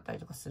持ちよかったり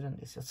とかするん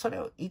ですよ。それ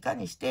をいか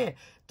にして、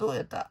どう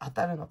やったら当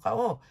たるのか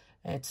を、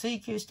追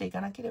求していか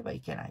なければい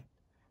けない。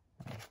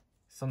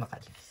そんな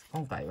感じです。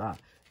今回は、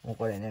もう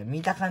これね、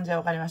見た感じは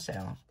わかりました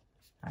よ。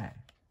はい。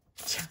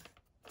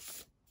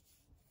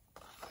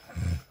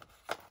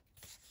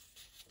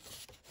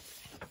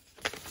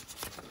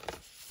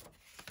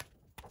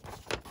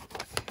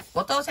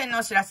ご当選の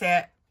お知ら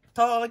せ。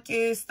東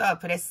急ストア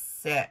プレッ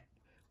セ。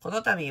こ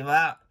の度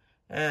は、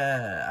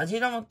味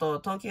の素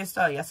東急ス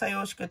トア野菜を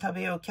美味しく食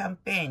べようキャン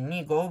ペーン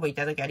にご応募い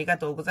ただきありが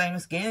とうござい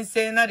ます。厳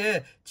正な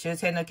る抽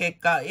選の結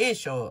果、A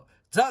賞、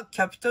ザ・キ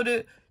ャピト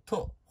ル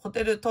とホ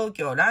テル東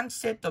京ランチ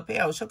セット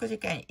ペアお食事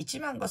券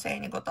15,000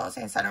円にご当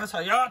選されまし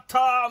た。やった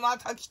ー、ま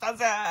た来た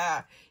ぜ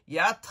ー、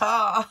やった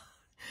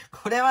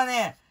ーこれは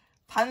ね、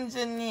単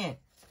純に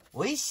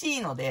美味し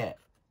いので、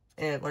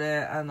こ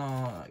れ、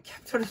キ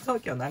ャピトル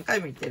東京何回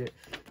も行ってる。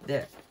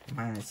で、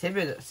まあ、セ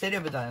レ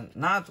ブだ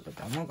なとかっ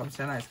て思うかもし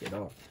れないですけ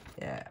ど、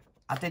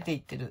当てて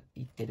行ってる。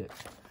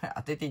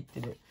当てて行って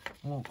る。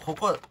もう、こ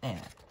こ、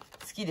ね、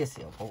好きです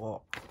よ、こ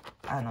こ。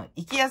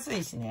行きやす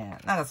いしね、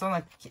なんかそん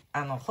な、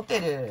ホテ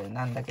ル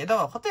なんだけ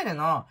ど、ホテル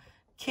の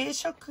軽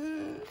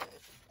食、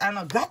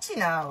ガチ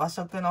な和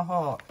食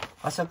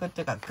っ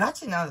ていうか、ガ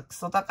チなク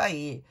ソ高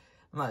い、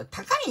まあ、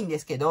高いんで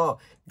すけど、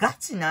ガ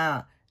チ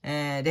な、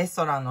レス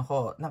トランの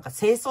方、なんか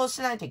清掃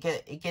しないとい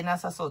けな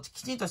さそう。き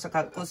ちんとした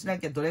格好しな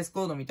きゃドレス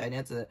コードみたいな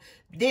やつ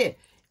で、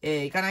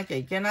行かなきゃ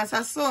いけな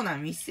さそうな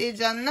店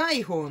じゃな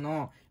い方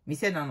の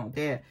店なの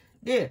で、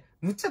で、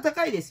むっちゃ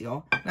高いです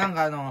よ。なん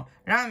か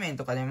ラーメン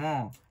とかで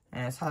も、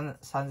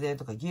3000円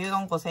とか、牛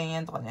丼5000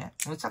円とかね、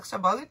むちゃくちゃ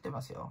バグって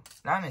ますよ。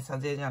ラーメン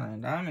3000円じゃな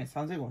い、ラーメン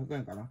3500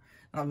円かな。なん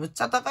かむっ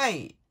ちゃ高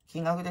い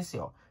金額です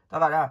よ。だ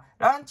から、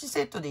ランチ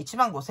セットで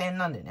15,000円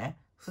なんでね、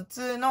普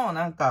通の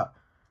なんか、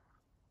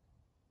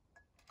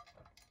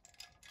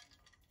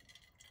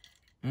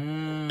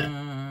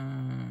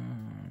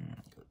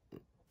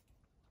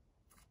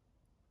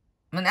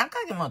まあ、何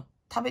回も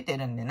食べて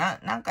るんで、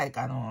何回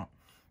か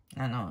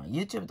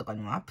YouTube とか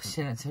にもアップし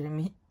てるんで、それ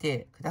見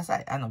てくださ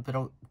い。ブ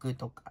ログ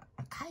とか。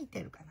書い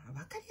てるかな、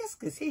わかりやす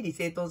く整理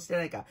整頓して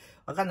ないか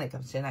わかんないか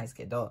もしれないです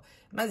けど、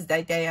まず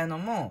大体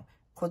もう、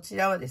こち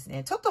らはです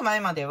ね、ちょっと前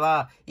まで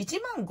は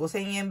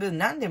15,000円分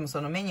何でも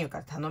そのメニューか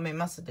ら頼め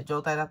ますって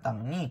状態だった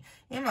のに、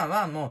今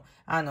はも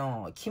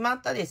う、決ま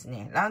ったです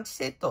ね、ランチ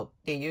セットっ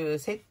ていう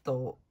セッ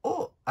ト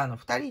を、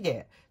2人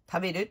で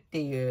食べるって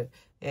いう、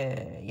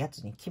やつ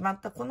に決まっ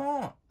た、こ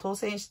の当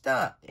選し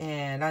た、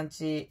ラン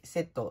チ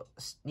セット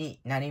に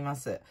なりま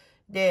す。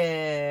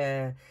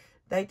で、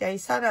だいたい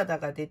サラダ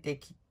が出て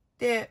き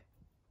て、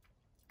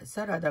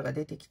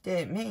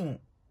メイン、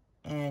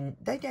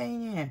だいたい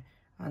ね、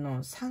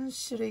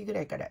3種類ぐ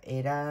らいから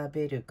選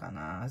べるか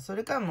な。そ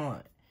れかも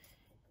う、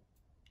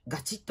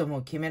ガチッとも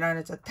う決めら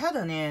れちゃう。た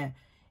だね、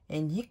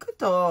肉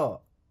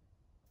と、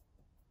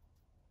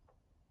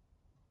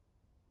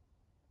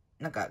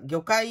なんか、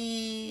魚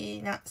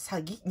介な、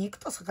肉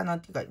と魚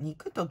っていうか、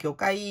肉と魚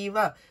介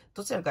は、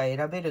どちらか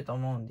選べると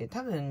思うんで、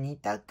多分2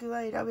択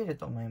は選べる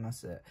と思いま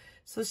す。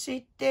そ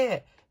し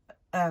て、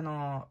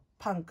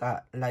パン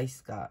かライ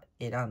スか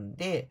選ん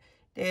で、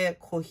で、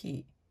コー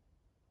ヒ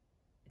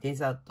ー、デ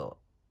ザート、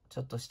ち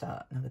ょっとし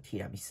たなんかティ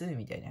ラミス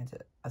みたいなや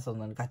つ、そん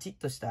なガチッ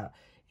とした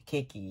ケ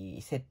ー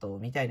キセット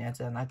みたいなやつ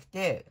じゃなく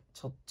て、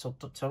ちょ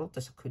ろっ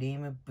としたクリー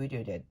ムブ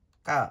リュレ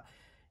か、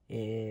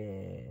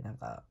なん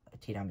か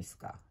ティラミス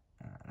か、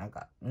なん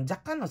か若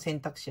干の選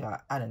択肢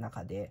はある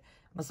中で、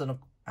その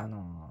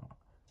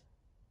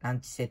ラ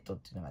ンチセットっ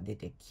ていうのが出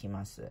てき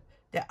ます。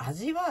で、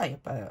味はやっ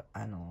ぱり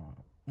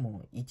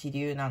もう一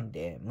流なん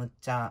でむっ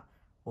ちゃ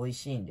美味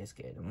しいんです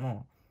けれど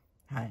も、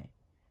はい、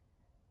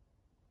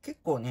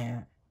結構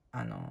ね、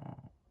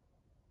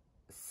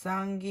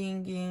参議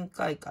院議員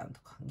会館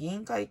とか議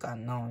員会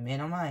館の目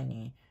の前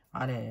に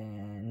ある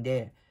ん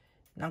で、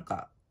なん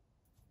か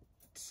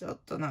ちょっ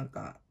となん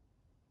か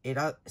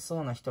偉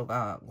そうな人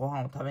がご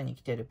飯を食べに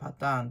来てるパ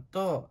ターン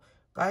と、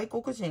外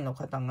国人の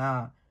方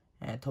が、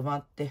泊ま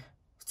って、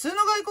普通の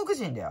外国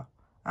人だよ。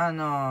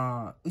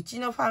うち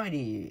のファミ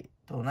リー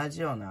と同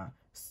じような、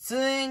普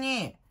通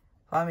に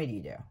ファミ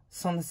リーだよ。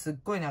そんなすっ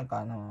ごいなん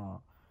か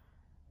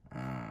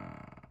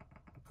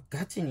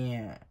ガチに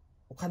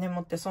お金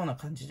持ってそうな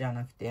感じじゃ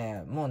なく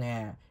て、もう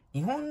ね、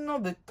日本の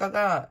物価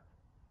が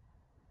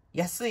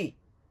安い。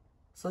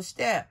そし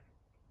て、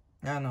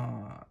為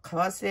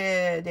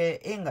替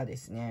で円がで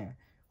すね、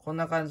こん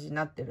な感じに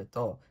なってる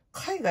と、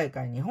海外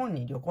から日本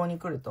に旅行に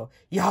来ると、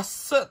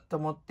安っと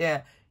思っ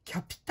て、キ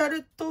ャピタ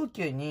ル東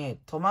急に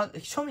外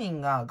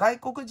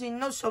国人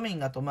の庶民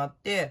が泊まっ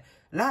て、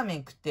ラーメン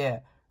食っ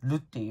てるっ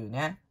ていう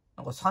ね。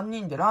なんか3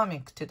人でラーメン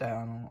食ってた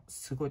よ。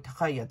すごい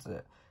高いや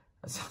つ。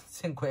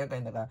3500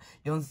円だから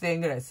4000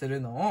円ぐらいする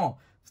のを、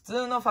普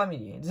通のファミ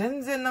リー、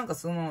全然なんか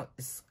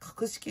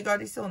格式があ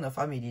りそうなフ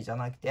ァミリーじゃ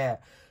なくて、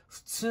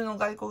普通の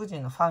外国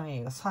人のファミリ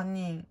ーが3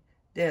人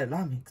でラ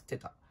ーメン食って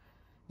た。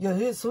い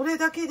や、それ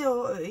だけで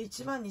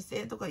1万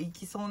2000円とかい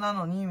きそうな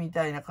のに、み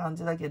たいな感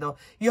じだけど、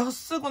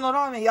安っ、この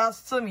ラーメン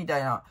安っ、みた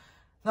いな。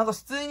なんか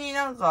普通に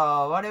なん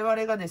か我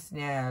々がです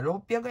ね、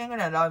600円ぐ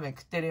らいラーメン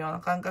食ってるような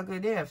感覚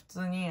で、普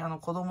通に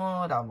子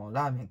供らも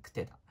ラーメン食っ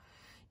てた。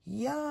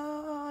いや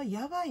ー、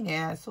やばい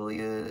ね。そう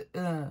いう、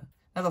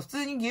なんか普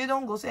通に牛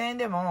丼5000円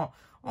でも、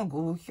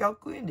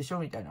500円でしょ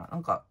みたいな。な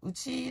んか、う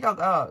ちら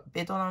が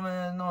ベトナ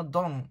ムの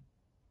丼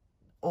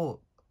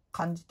を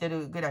感じて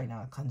るぐらい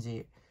な感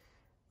じ。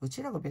う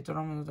ちらがベト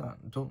ナムの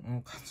丼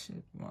の感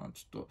じ。まあ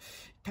ちょっと、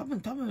多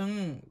分、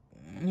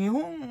日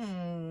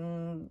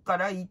本か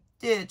ら行っ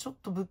て、ちょっ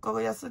と物価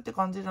が安って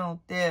感じなのっ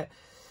て、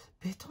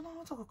ベトナ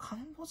ムとかカ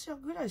ンボジア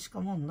ぐらいしか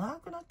もうな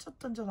くなっちゃっ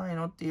たんじゃない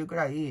のっていうく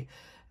らい、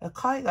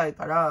海外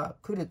から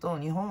来ると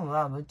日本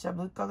はむっちゃ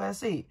物価が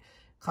安い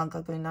感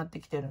覚になって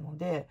きてるの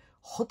で、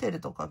ホテル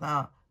とか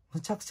が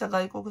むちゃくちゃ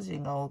外国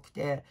人が多く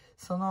て、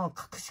その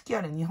格式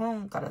ある日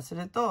本からす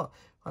ると、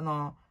こ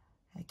の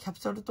キャ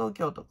ピタル東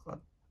急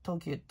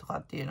とか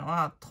っていうの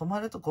は泊ま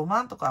ると5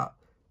万とか、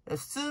普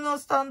通の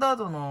スタンダー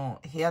ド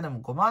の部屋でも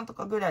5万と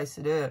かぐらい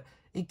する、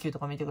一級と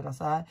か見てくだ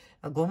さい。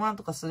5万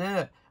とかす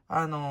る、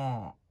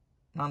ホ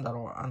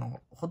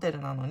テ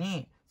ルなの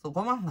に、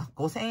5万が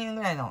5000円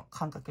ぐらいの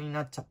感覚に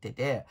なっちゃって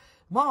て、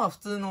まあ普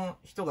通の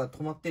人が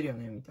泊まってるよ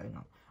ね、みたい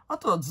な。あ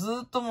とは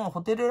ずっともう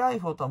ホテルライ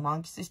フを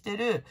満喫して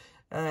る、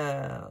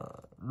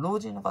老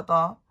人の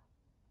方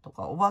と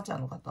かおばあちゃ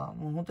んの方、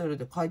もうホテル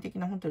で、快適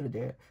なホテル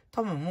で、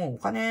多分もうお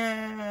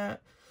金、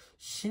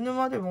死ぬ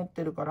まで持っ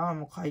てるから、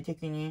もう快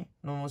適に、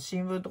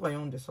新聞とか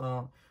読んで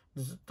さ、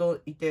ずっと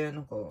いて、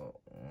なんか、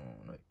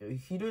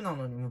昼な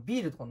のにもう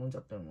ビールとか飲んじゃ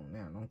ってるもんね。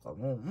なんか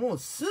もう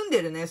住ん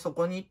でるね、そ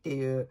こにって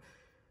いう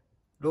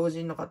老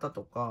人の方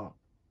とか、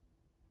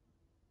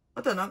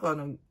あとはなんか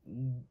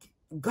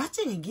ガ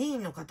チに議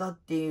員の方っ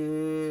て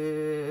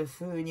いう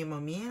風にも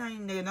見えない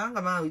んだけど、なん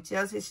かまあ打ち合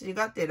わせし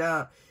がて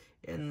ら、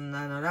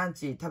ラン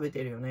チ食べ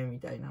てるよね、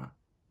みたいな。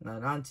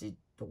ランチ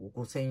とか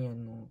5000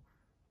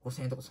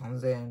円とか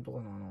3000円とか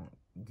の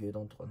牛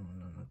丼とかの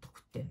食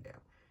ってんだよ。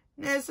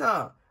で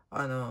さ、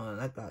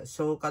なんか、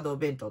小華堂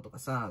弁当とか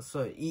さ、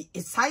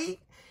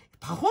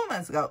パフォーマ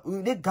ンスが、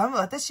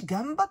私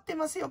頑張って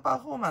ますよ、パ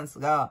フォーマンス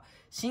が。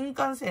新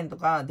幹線と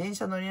か電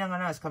車乗りなが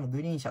ら、しかも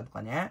グリーン車と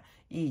かね、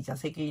いい座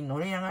席に乗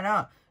りなが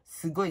ら、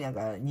すごいなんか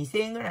2000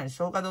円ぐらいの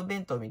小華堂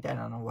弁当みたい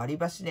なのを割り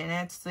箸で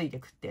ね、つついて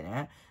食って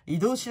ね、移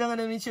動しなが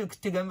ら飯を食っ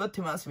て頑張っ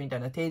てますみた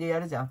いな体でや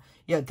るじゃん。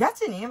いや、ガ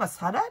チに今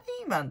サラリ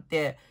ーマンっ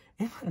て、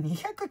今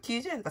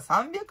290円とか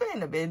300円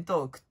の弁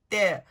当を食っ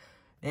て、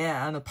ね、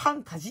パ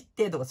ンかじっ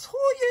てとか、そう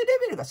いう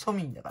レベルが庶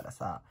民だから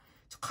さ、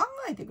考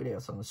えてくれ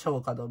よ、その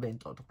小華堂弁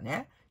当とか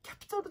ね。キャ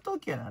ピタル東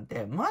急なん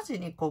て、マジ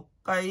に国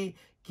会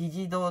議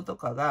事堂と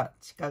かが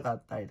近か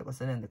ったりとか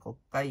するんで、国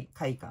会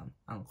会館、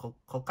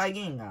国会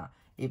議員が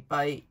いっ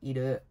ぱいい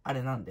る、あ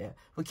れなんで、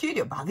給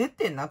料バグっ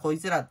てんな、こい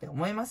つらって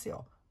思います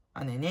よ。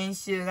年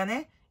収が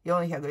ね、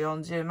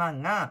440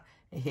万が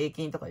平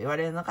均とか言わ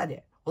れる中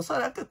で、おそ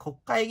らく国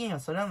会議員は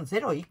それの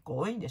0、1個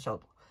多いんでしょう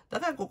と。だ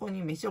からここ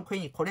に飯を食い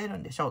に来れる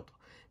んでしょうと。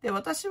で、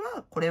私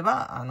は、これ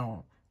は、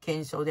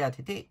検証で当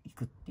ててい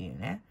くっていう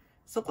ね。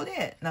そこ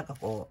で、なんか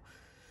こう、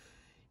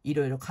い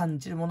ろいろ感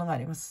じるものがあ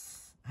りま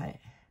す。はい。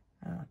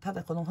た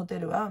だこのホテ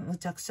ルはむ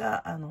ちゃくち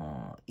ゃ、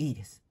いい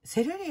です。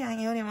セルリア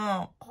ンより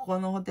も、ここ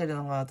のホテル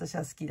の方が私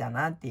は好きだ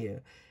なってい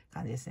う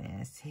感じです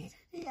ね。セ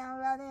ルリアン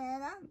はね、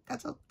なんか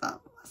ちょっとあんま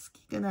好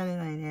きくなれ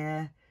ない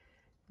ね。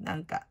ま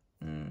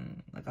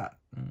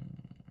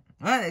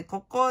あね、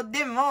ここ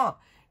でも、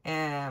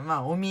ま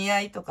あ、お見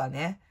合いとか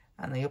ね、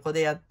横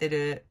でやって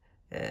る、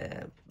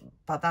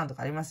パターンと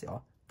かあります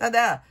よ。た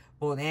だ、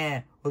もう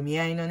ね、お見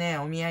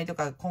合いと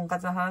か婚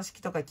活の話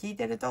とか聞い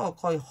てると、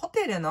こういうホ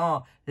テル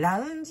の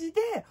ラウンジ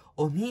で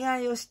お見合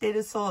いをして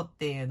る層っ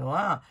ていうの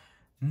は、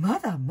ま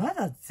だま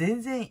だ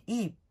全然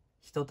いい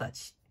人た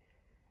ち。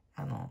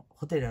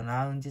ホテルの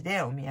ラウンジ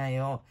でお見合い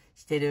を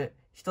してる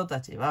人た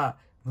ちは、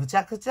むち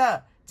ゃくち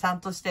ゃちゃん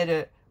として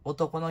る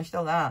男の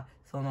人が、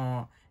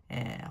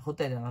ホ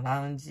テルのラ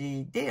ウン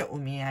ジでお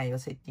見合いを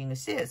セッティング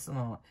して、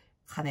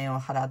金を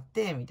払っ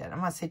て、みたいな。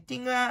まあ、セッテ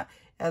ィングは、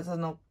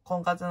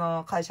婚活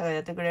の会社が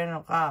やってくれる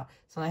のか、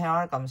その辺は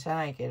あるかもしれ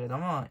ないけれど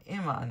も、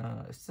今、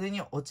普通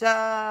にお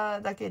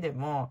茶だけで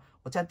も、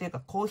お茶っていうか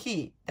コー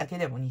ヒーだけ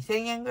でも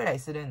2000円ぐらい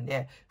するん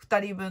で、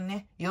2人分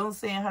ね、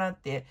4000円払っ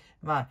て、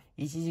まあ、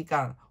1時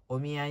間お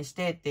見合いし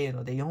てっていう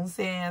ので、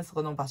4000円そ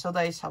この場所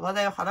代、シャバ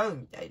代を払う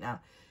みたい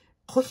な。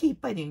コーヒー一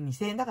杯で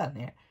2000円だから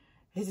ね。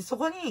そ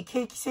こに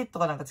ケーキセット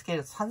かなんかつけ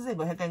ると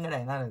3500円ぐらい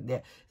になるん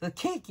で、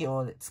ケーキ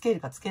をつける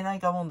かつけない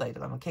か問題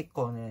とかも結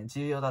構ね、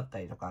重要だった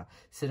りとか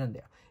するんだ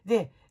よ。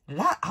で、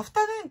アフ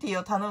タヌーンティー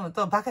を頼む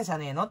とバカじゃ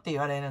ねえのって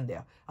言われるんだ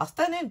よ。アフ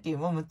タヌーンティー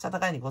もむっちゃ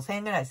高いんで5000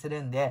円ぐらいす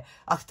るんで、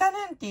アフタヌ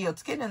ーンティーを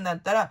つけるんだ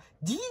ったら、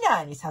ディナ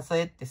ーに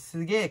誘えって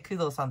すげえ工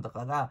藤さんと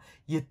かが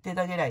言って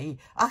たぐらい、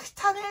アフ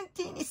タヌーン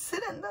ティーにす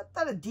るんだっ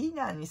たらディ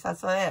ナーに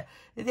誘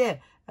え。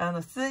で、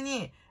普通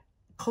に、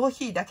コー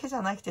ヒーだけじ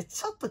ゃなくて、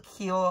ちょっと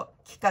気を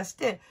利かし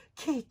て、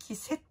ケーキ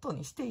セット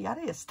にしてや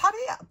れや、した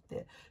れやっ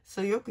て、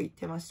そうよく言っ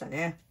てました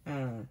ね。う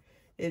ん。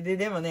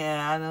でもね、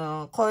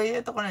こうい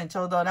うところにち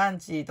ょうどラン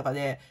チとか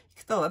で行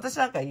くと、私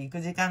なんか行く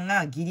時間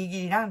がギリ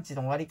ギリランチ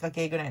の終わりか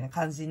けぐらいな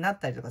感じになっ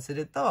たりとかす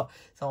ると、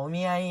お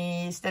見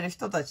合いしてる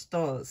人たち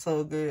と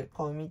遭遇、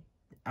遭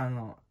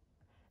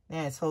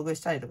遇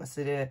したりとか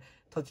する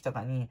時と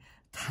かに、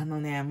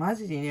マ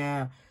ジで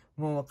ね、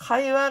もう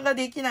会話が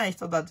できない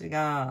人たち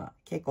が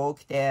結構多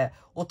くて、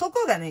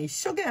男がね、一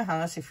生懸命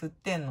話振っ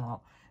てん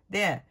の。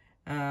で、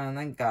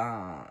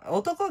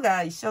男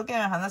が一生懸命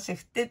話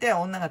振ってて、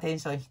女がテン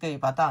ション低い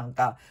パターン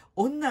か、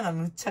女が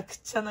むちゃく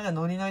ちゃ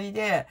ノリノリ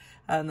で、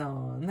ち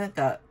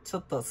ょ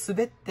っと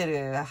滑って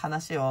る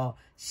話を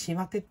し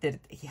まくってるっ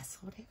て。いや、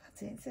それが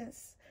全然、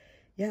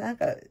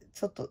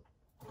ちょっと、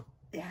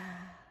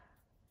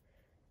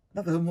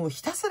もう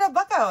ひたすら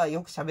バカは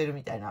よく喋る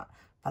みたいな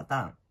パタ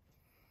ーン。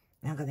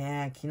昨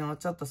日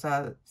ちょっと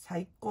さ、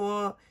最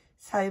高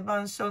裁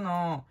判所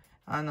の、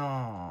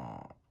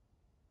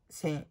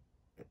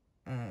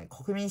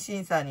国民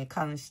審査に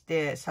関し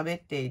て喋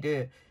ってい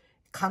る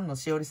菅野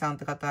しおりさんっ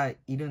て方い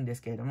るんで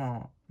すけれど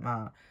も、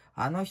ま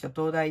あ、あの人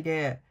東大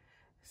で、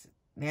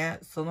ね、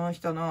その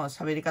人の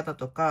喋り方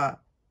と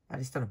か、あ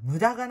れしたら無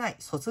駄がない、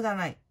卒が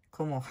ない。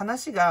もう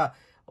話が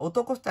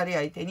男二人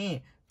相手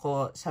に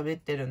こう喋っ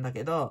てるんだ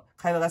けど、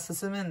会話が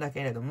進むんだ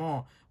けれど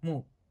も、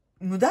も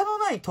う無駄の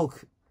ないトー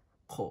ク。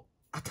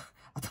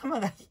頭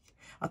が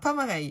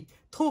いい。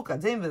トークが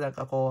全部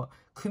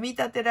組み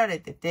立てられ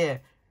て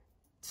て、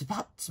ズ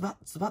バ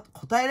ッ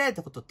答えられ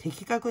たことを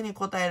的確に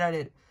答えら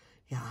れる。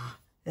いや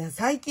ー、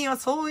最近は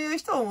そういう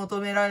人を求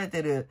められ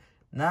てる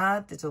な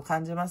ーってちょっと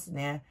感じます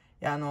ね。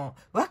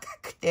若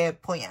くて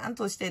ぽやん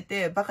として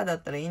てバカだ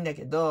ったらいいんだ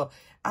けど、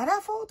ア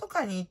ラフォーと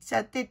かに行っち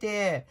ゃって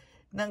て、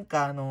バ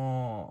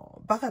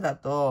カだ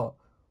と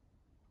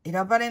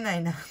選ばれな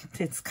いなっ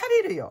て疲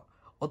れるよ、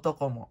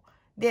男も。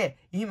で、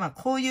今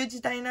こういう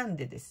時代なん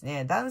でです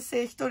ね、男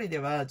性一人で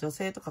は女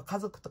性とか家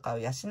族とかを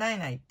養え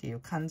ないっていう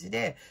感じ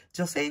で、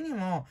女性に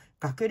も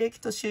学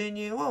歴と収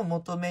入を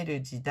求め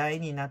る時代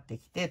になって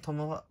きて、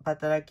共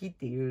働きっ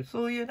ていう、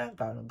そういうガ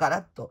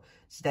ラッと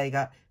時代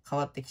が変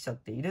わってきちゃっ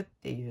ているっ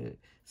ていう、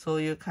そ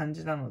ういう感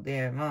じなの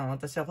で、まあ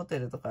私はホテ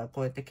ルとか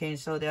こうやって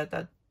検証で当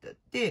たっ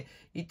て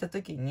行った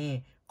時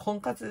に、婚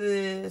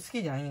活好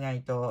きじゃいな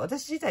いと、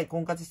私自体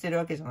婚活してる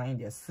わけじゃないん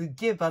だよ。すっ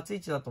げえバツ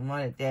イチだと思わ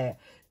れて、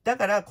だ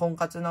から婚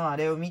活のあ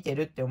れを見て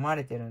るって思わ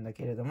れてるんだ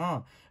けれど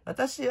も、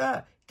私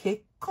は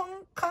結婚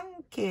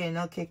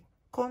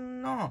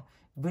の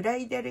ブラ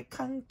イダル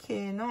関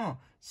係の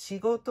仕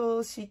事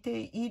をして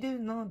いる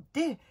の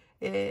で、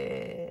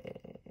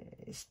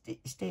し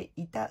て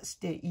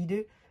い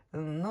る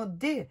の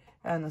で、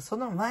そ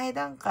の前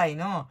段階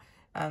の、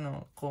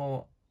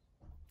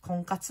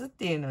婚活っ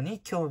ていうのに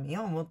興味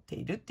を持って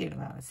いるっていうの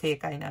が正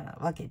解な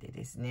わけで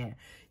ですね。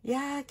い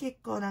やー、結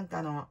構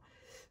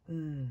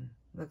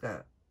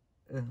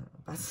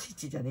バツイ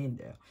チじゃねえん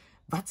だよ。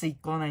バツ一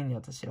向ないんだよ、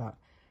私は。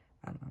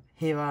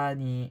平和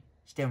に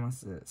してま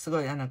す。す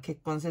ごい、結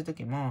婚すると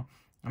きも、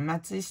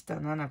松下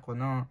奈々子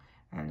の、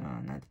な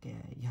んだっけ、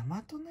大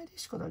和なで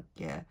しこだっ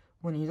け、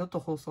もう二度と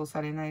放送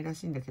されないら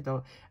しいんだけ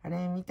ど、あ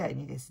れみたい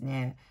にです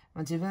ね、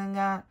自分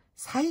が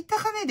最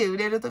高値で売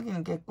れる時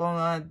に結婚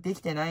はでき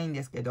てないん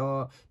ですけ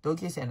ど、同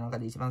級生の中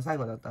で一番最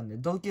後だったんで、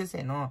同級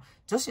生の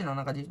女子の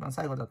中で一番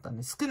最後だったん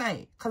で、数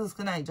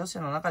少ない女子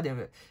の中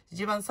で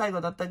一番最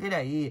後だったぐ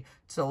らい、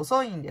ちょっと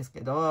遅いんです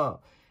け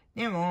ど、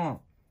で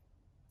も、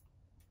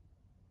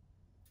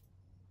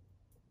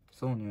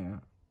そうね、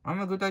あん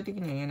ま具体的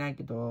には言えない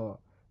けど、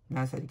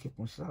何歳で結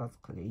婚したと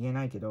かで言え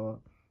ないけ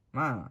ど、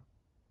まあ、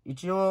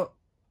一応、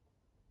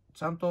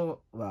ちゃん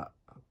とは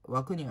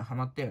枠にはは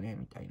まったよね、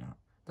みたいな。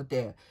だっ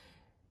て、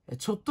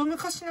ちょっと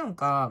昔なん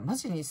か、マ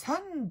ジに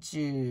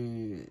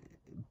35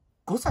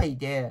歳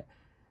で、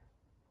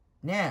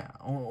ね、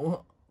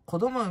子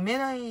供産め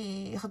な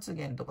い発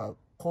言とか、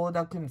倖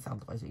田來未さん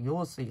とか、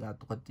陽水が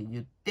とかって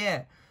言っ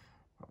て、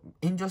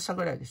炎上した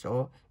ぐらいでし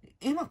ょ。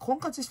今婚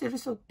活してる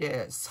人っ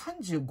て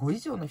35以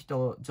上の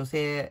人、女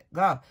性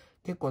が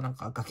結構なん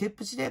か崖っ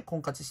ぷちで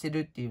婚活してる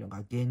っていうのが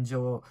現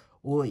状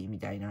多いみ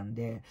たいなん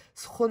で、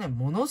そこね、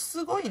もの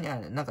すごい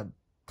ね、なんか、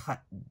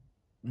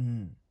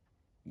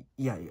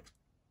いや、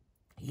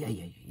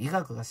医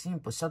学が進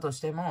歩したとし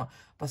ても、やっ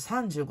ぱ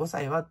35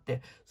歳はっ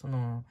て、そ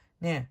の、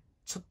ね、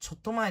ちょっ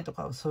と前と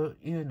かそう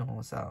いうの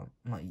をさ、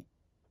まあ、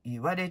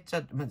言われちゃ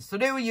って、そ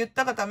れを言っ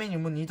たがために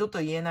もう二度と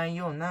言えない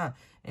ような、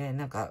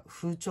なんか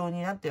風潮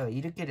になっては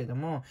いるけれど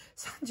も、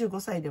35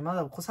歳でま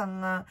だお子さ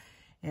んが、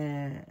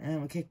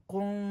結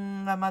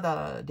婚がま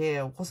だ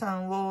でお子さ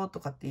んをと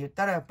かって言っ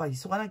たらやっぱり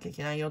急がなきゃい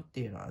けないよって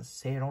いうのは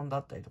正論だ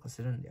ったりとか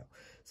するんだよ。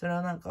それ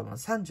はなんかもう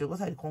35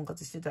歳で婚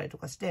活してたりと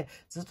かして、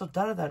ずっと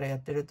ダラダラや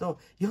ってると、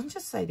40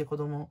歳で子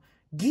供、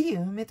ギリ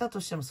産めたと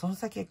してもその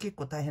先は結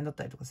構大変だっ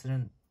たりとかする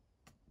ん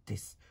で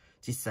す。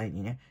実際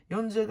にね。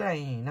40ぐら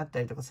いになっ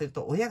たりとかする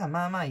と、親が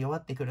まあまあ弱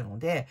ってくるの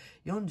で、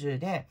40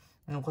で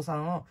お子さ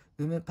んを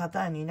産むパ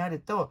ターンになる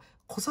と、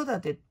子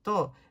育て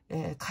と、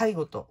介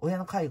護と、親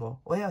の介護、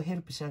親をヘ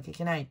ルプしなきゃい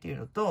けないっていう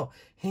のと、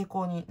並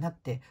行になっ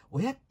て、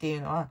親ってい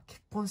うのは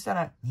結婚した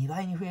ら2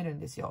倍に増えるん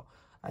ですよ。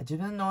自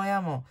分の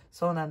親も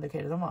そうなんだけ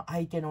れども、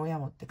相手の親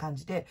もって感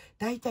じで、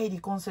大体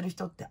離婚する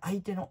人って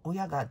相手の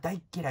親が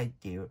大嫌いっ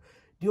ていう、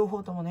両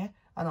方ともね、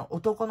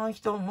男の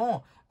人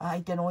も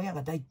相手の親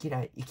が大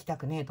嫌い、行きた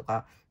くねえと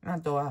か、あ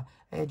とは、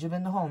自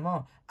分の方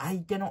も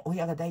相手の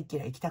親が大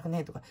嫌い、行きたくね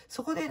えとか、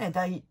そこでね、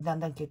だん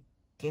だん喧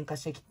嘩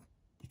してきて、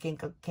喧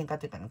嘩って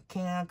いうか、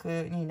険悪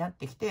になっ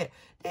てきて、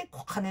で、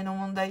金の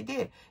問題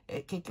で、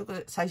結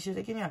局最終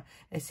的には、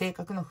性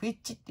格の不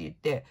一致って言っ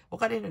て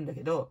別れるんだ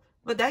けど、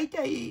大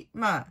体、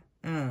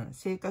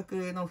性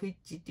格の不一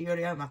致っていうよ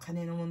りは、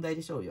金の問題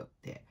でしょうよっ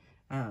て、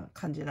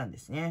感じなんで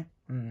すね。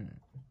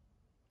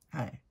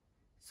はい。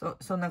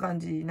そんな感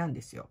じなん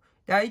ですよ。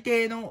で、相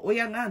手の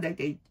親が大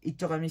体一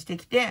丁噛みして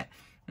きて、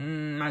ち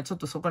ょっ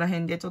とそこら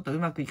辺でちょっとう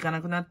まくいか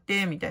なくなっ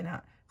て、みたい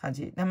な感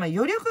じ。余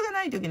力が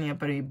ない時にやっ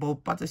ぱり勃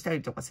発した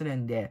りとかする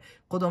んで、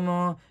子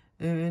供を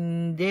産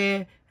ん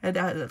で、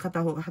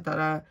片方が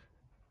働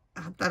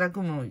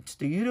くもちょっ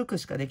と緩く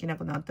しかできな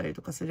くなったり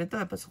とかすると、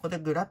やっぱそこで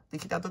グラって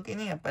きた時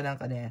に、やっぱりなん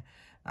かね、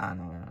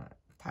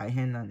大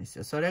変なんです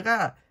よ。それ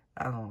が、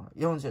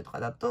40とか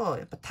だと、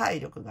やっぱ体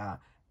力が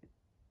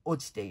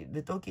落ちてい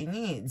る時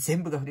に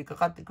全部が降りか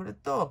かってくる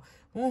と、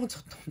もうちょ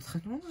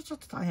っ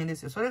と大変で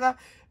すよ。それが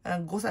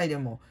5歳で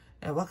も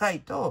若い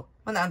と、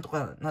なんと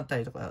かなった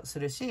りとかす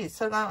るし、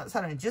それが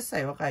さらに10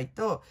歳若い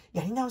と、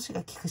やり直し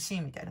が効く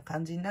し、みたいな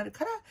感じになる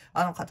から、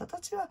あの方た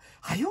ちは、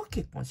早く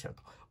結婚しよう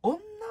と。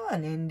女は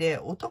年齢、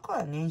男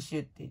は年収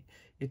って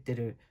言って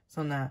る、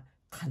そんな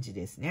感じ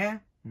です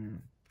ね。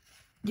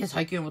で、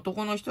最近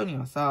男の人に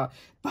はさ、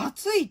バ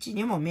ツイチ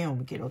にも目を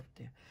向けろっ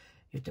て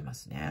言ってま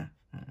すね。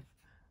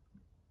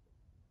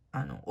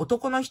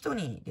男の人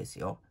にです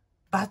よ。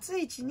バツ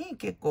イチに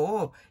結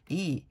構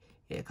い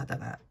い方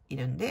がい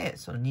るんで、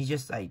その20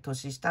歳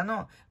年下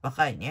の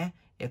若いね、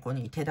子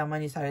に手玉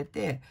にされ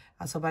て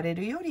遊ばれ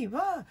るより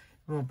は、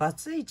もうバ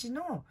ツイチ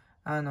の、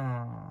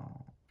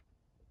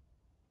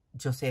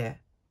女性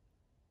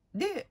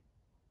で、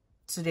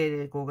連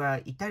れ子が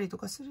いたりと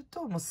かする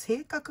と、もう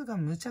性格が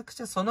むちゃくち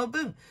ゃ、その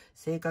分、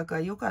性格が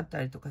良かっ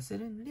たりとかす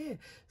るん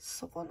で、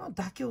そこの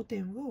妥協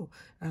点を、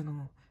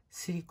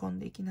すり込ん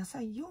でいきな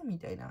さいよ、み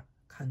たいな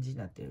感じに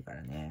なってるか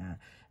らね。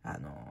ア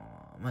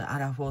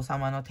ラフォー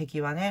様の敵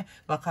はね、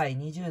若い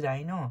20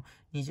代、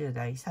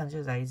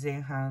30代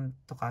前半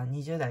とか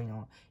20代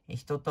の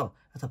人と、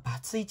あとバ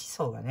ツイチ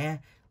層が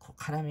ね、こう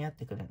絡み合っ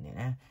てくるんで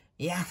ね。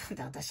いや、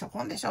なんで私初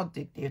婚でしょっ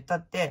て言った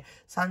って、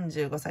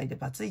35歳で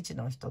バツイチ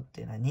の人って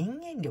いうのは人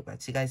間力が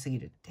違いすぎ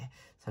るって、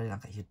それなん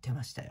か言って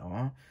ました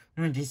よ。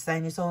実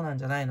際にそうなん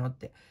じゃないのっ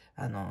て。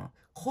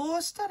こ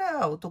うした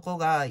ら男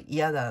が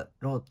嫌だ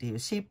ろうっていう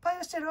失敗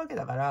をしてるわけ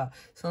だから、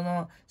そ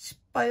の失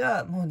敗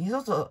はもう二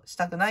度とし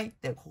たくないっ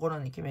て心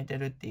に決めて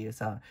るっていう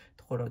さ、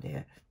ところ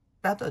で、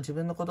あとは自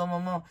分の子供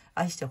も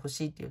愛してほ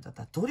しいって言った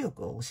ら努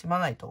力を惜しま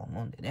ないと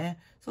思うんでね。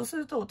そうす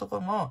ると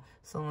男も、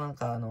そのなん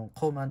か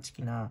高慢チ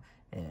キな、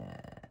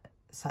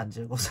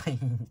35歳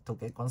と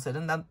結婚する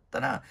んだった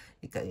ら、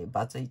一回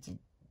バツイチ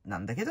な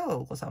んだけど、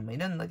お子さんもい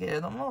るんだけれ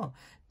ども、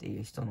ってい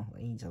う人の方が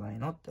いいんじゃない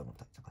のって思っ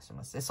たりとかし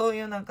ます。でそう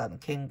いうなんか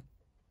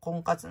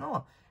婚活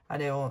の、あ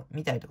れを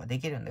見たりとかで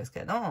きるんです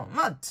けど、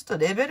まあ、ちょっと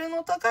レベル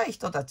の高い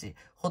人たち、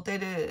ホテ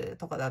ル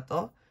とかだ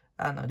と、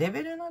レ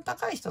ベルの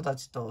高い人た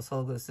ちと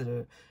遭遇す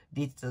る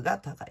率が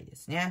高いで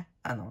すね。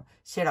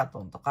シェラ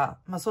トンとか、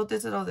まあ、相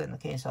鉄ローゼンの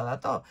検証だ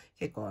と、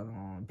結構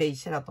ベイ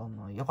シェラトン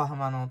の横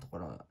浜のとこ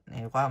ろ、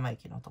ね、横浜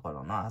駅のとこ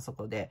ろのあそ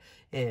こで、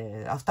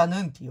アフタヌ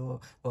ーンティー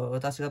を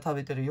私が食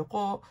べてる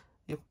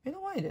目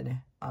の前で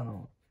ね、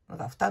なん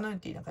かアフタヌーン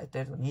ティーなんかやっ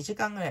てると2時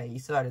間ぐらい居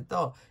座る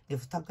と、で、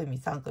2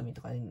組、3組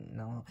とか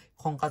の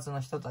婚活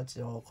の人た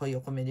ちをこういう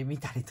横目で見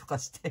たりとか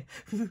して、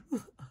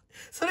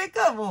それ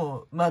か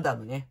もう、マダ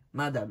ムね。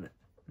マダム。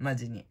マ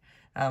ジに。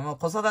もう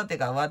子育て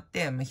が終わっ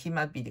て、ヒ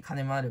マピーで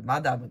金もある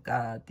マダム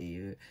かって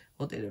いう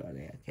ホテルは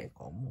ね、結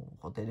構もう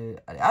ホテ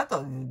ル、あ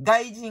と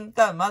外人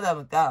かマダ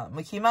ムか、も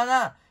う暇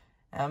な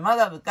マ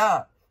ダム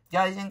か、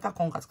外人か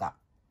婚活か。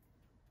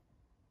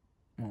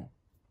も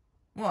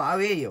うアウ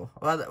ェイよ。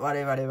我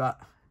々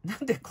は。な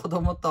んで子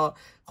供と、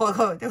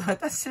でも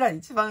私ら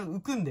一番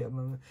浮くんだよ。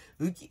もう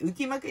浮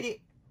きまく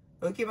り。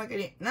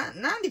な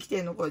んで来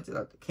てんのこいつ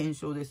らって。検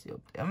証ですよっ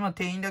て。まあ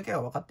店員だけ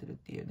は分かってるっ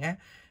ていうね。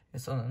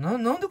な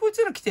んでこい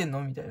つら来てん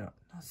のみたいな。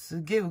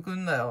すげえ浮く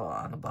んだよ、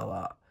あの場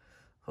は。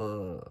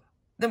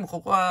でも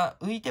ここは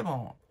浮いて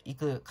も行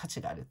く価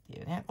値があるって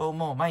いうね。こう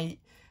もう毎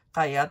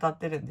回当たっ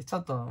てるんで、ち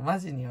ょっとマ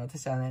ジに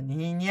私はね、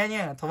ニヤニ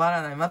ヤが止ま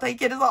らない。また行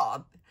けるぞ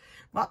って。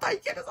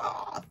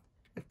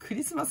ク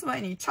リスマス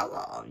前に行っちゃう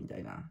ぞみた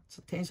いな。ち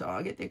ょっとテンション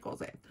上げていこう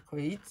ぜ。こ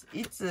れい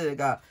つ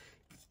が、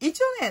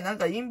一応ね、なん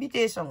かインビ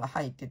テーションが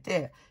入って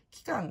て、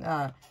期間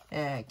が、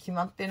決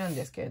まってるん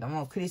ですけれど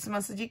も、クリス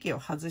マス時期を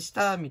外し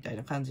たみたい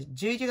な感じ。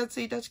11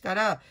月1日か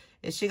ら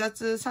4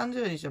月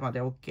30日ま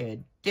で OK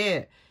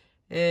で、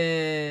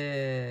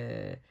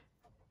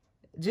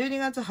12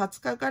月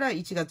20日から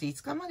1月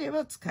5日まで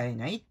は使え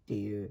ないって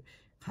いう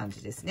感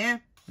じです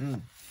ね。うん。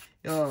い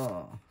や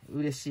ー、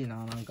嬉しい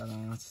な、なんか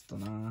な、ちょっ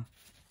とな。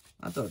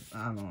あと、ち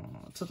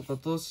ょっと今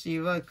年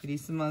はクリ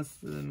スマ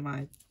ス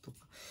前とか、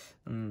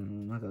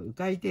なんか、迂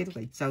回艇とか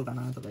行っちゃうか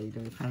なとかい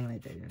ろいろ考え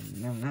たり、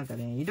でもなんか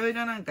ね、いろい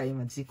ろなんか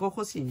今自己保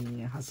身に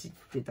ね、走っ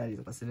てたり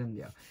とかするん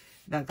だよ。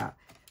なんか、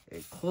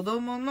子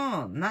供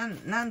のな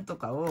んと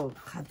かを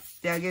買っ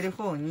てあげる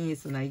方に、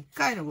その1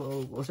回の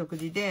お食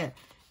事で、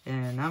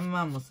何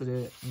万もす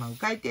る。まあ、迂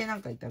回艇な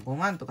んか行ったら5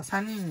万とか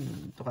3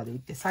人とかで行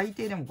って最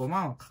低でも5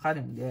万はかか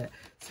るんで、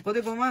そこ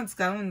で5万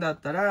使うんだっ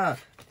たら、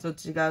ちょっ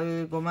と違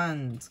う5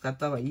万使っ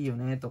た方がいいよ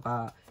ねと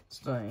か、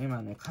ちょっと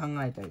今ね、考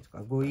えたりと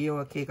か、ご利用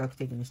は計画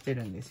的にして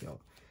るんですよ。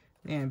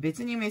ね、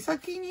別に目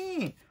先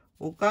に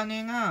お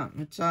金が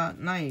むちゃ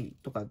ない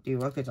とかっていう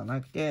わけじゃ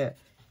なくて、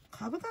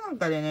株価なん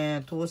かで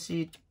ね、長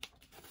期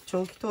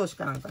投資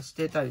かなんかし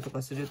てたりと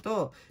かする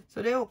と、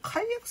それを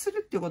解約す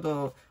るっていうこ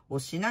とを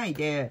しない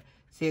で、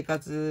生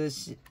活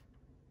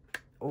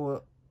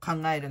を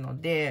考えるの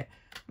で、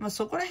まあ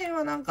そこら辺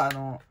はなんか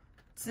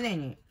常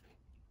に、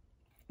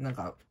なん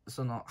か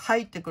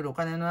入ってくるお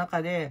金の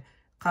中で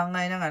考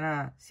えなが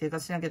ら生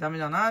活しなきゃダメ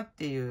だなっ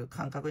ていう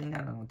感覚にな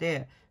るの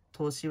で、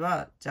投資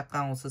は若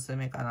干おすす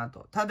めかな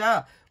と。た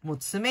だ、もう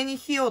爪に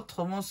火を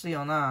灯す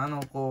ような、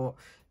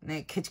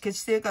ケチケチ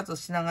生活を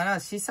しながら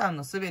資産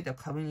の全てを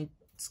株に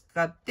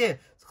使って、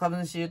株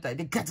主優待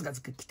でガツガ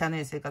ツ汚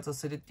い生活を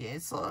するってい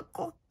う、そ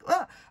こ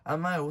はあ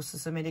んまりお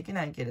勧めでき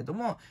ないけれど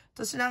も、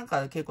私なん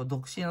か結構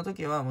独身の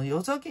時はもう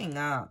預貯金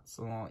が、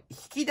引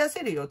き出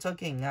せる預貯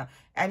金が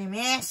ありま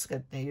すかっ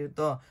て言う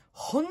と、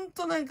ほん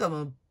となんか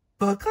もう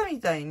バカみ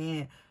たい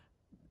に、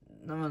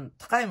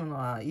高いもの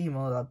はいい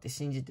ものだって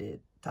信じて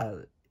た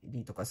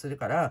りとかする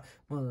から、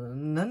もう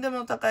何で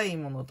も高い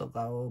ものと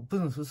かを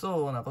分不相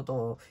応なこと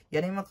を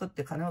やりまくっ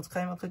て金を使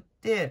いまくっ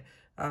て、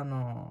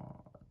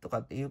とか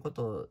っていうこ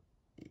とを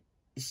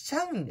しち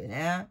ゃうんで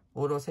ね。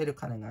下ろせる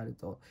金がある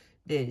と。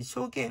で、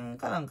証券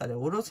かなんかで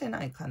下ろせ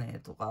ない金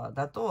とか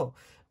だと、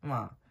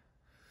ま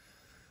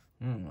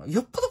あ、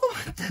よっぽど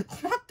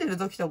困ってる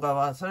時とか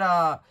は、それ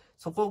は、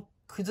そこを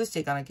崩して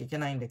いかなきゃいけ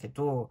ないんだけ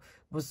ど、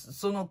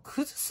その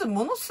崩す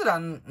ものすら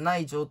な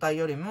い状態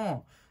より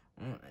も、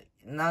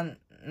何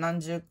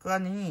十か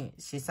に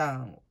資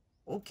産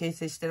を形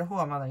成してる方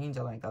がまだいいんじ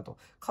ゃないかと。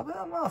株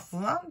はまあ不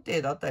安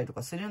定だったりと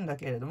かするんだ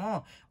けれど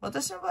も、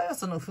私の場合は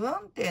その不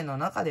安定の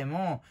中で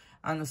も、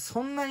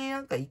そんなに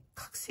なんか一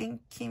攫千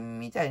金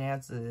みたいなや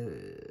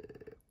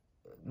つ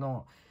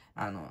の、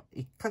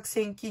一攫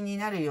千金に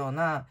なるよう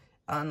な、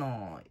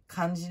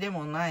感じで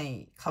もな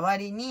い代わ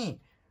りに、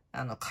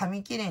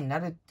紙切れにな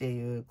るって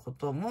いうこ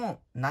と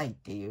もないっ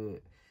てい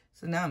う、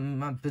それは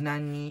まあ無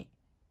難に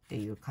って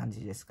いう感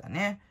じですか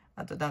ね。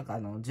あとなんか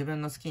自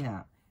分の好き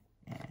な、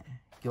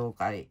業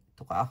界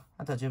とか、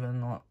あとは自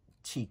分の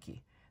地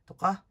域と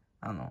か、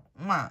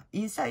まあ、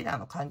インサイダー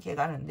の関係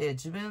があるんで、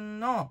自分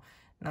の、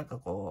なんか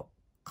こう、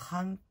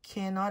関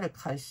係のある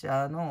会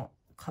社の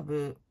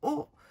株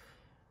を、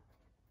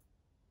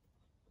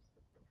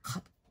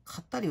買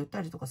ったり売っ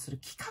たりとかする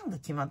期間が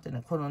決まって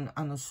ね、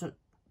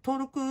登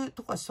録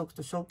とかしとく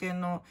と証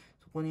券の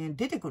そこに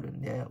出てくるん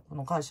で、こ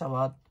の会社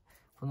は、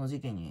この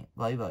時期に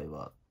売買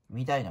は、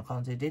みたいな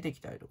感じで出て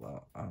きたりと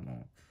か、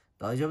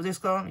大丈夫で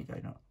すかみた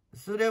いな。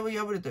それを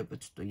破るとやっぱ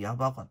ちょっとや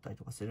ばかったり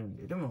とかするん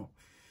で、でも、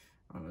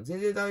全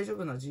然大丈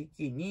夫な時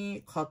期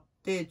に買っ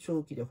て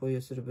長期で保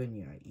有する分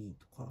にはいい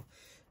とか、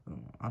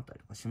あったり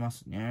とかしま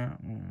すね。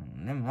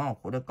でもまあ、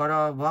これか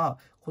らは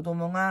子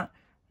供が、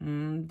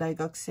大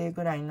学生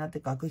ぐらいになって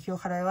学費を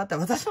払い終わった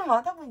ら、私も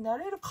マダムにな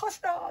れるか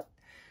しら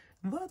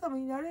マダム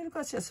になれる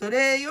かしら。そ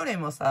れより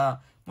も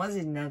さ、マ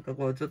ジになんか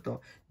こう、ちょっ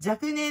と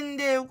若年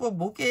でこう、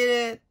ボ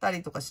ケた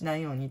りとかしな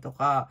いようにと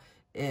か、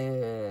な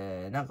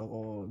んか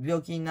こう、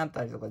病気になっ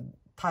たりとか、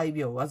大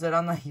病を患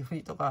わないよう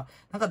にとか、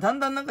なんかだん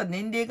だんなんか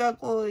年齢が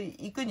こう、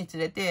行くにつ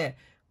れて、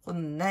この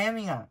悩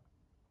みが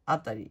あ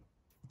ったり、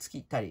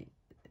尽きたり、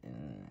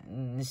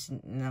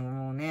なんか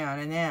もうね、あ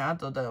れね、あ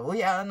と、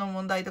親の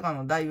問題とか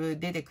もだいぶ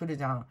出てくる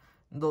じゃん。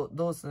ど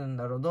うするん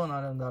だろう、どう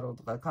なるんだろう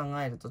とか考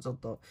えるとちょっ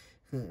と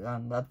不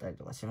安だったり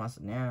とかします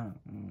ね。で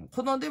も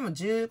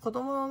子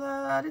供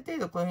がある程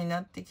度こういう風に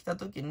なってきた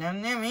時に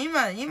ね、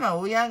今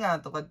親が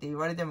とかって言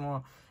われて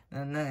も、な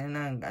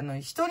んか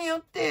人によ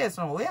って、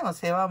その親の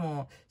世話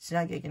もし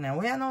なきゃいけない。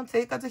親の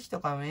生活費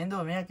とか面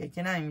倒を見なきゃい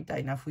けないみた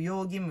いな、扶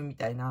養義務み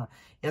たいな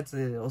や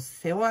つを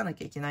背負わな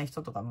きゃいけない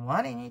人とかも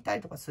周りにいた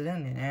りとかする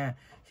んでね。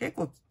結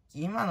構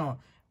今の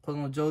こ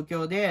の状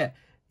況で、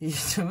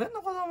自分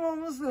の子供を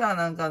産むすら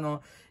なんか養う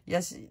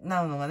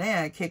のが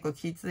ね、結構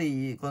きつ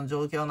いこの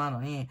状況な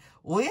のに、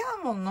親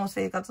もの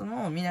生活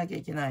も見なきゃ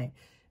いけない。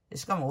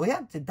しかも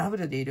親ってダブ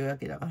ルでいるわ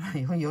けだから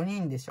4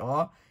人でし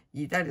ょ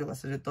いたりとか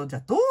すると、じゃ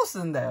あどう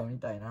すんだよみ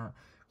たいな。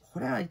こ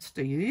れはちょっ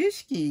と由々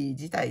しき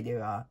事態で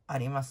はあ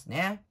ります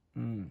ね。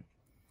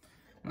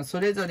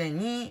それぞれ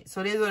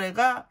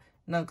が、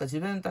なんか自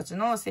分たち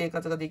の生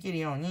活ができる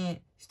よう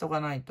にしとか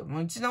ないと。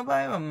うちの場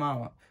合はま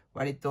あ、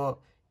割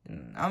と、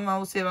あんま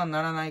お世話に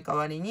ならない代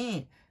わり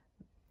に、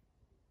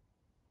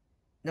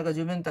だから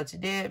自分たち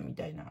で、み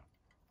たいな。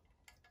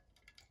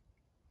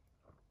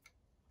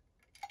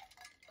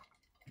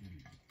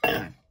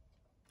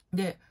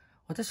で、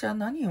私は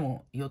何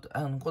を言おうと、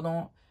こ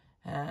の、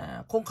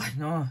今回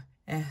の、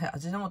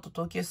味の素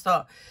東急ス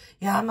タ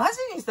ー。いや、マジ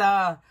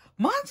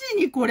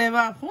にこれ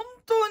は、本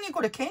当に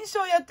これ検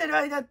証やってる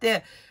間っ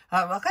て、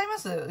わかりま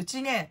す？う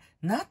ちね、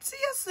夏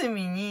休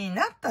みに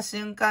なった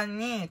瞬間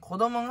に子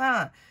供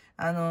が、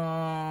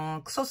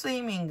クソス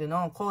イミング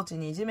のコーチ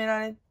にいじめ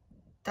られ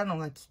たの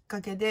がきっか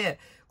けで、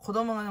子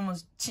供がね、もう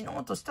血の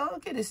音したわ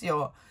けです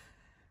よ。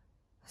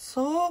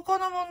そこ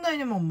の問題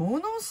でもも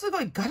のす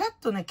ごいガラッ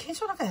とね、検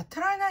証なんかやって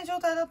られない状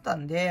態だった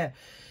んで、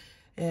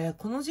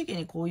この時期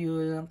にこうい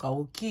うなんか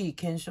大きい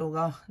検証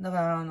が、だ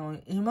から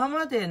今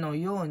までの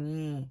よう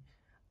に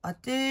当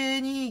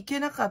てに行け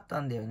なかった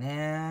んだよ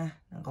ね。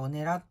なんかを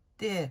狙っ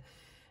て、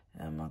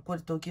まあこ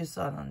れ東急ス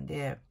トアなん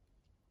で、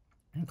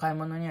買い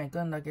物には行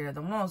くんだけれ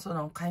ども、そ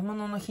の買い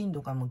物の頻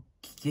度がもう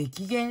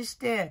激減し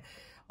て、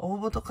応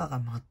募とかが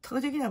全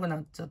くできなくな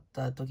っちゃっ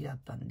た時だっ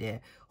たん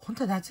で、本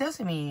当は夏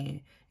休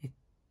み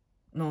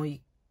のし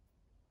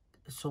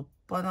ょっ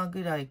ぱな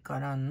ぐらいか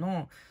ら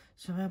の、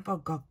やっぱ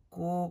学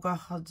校が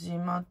始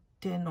まっ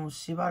ての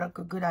しばら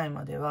くぐらい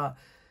までは、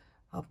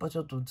やっぱち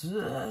ょっとず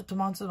ーっと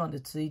マンツーマン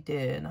でつい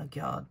てなき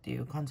ゃってい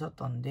う感じだっ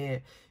たん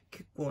で、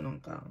結構なん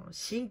か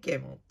神経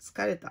も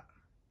疲れた。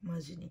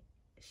マジに。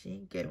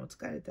神経も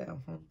疲れた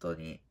よ、本当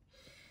に。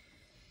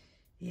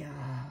いやー、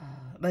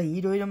まあ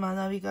いろいろ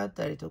学びがあっ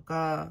たりと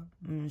か、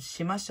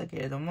しましたけ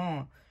れど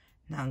も、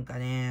なんか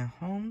ね、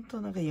ほん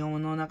となんか世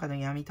の中の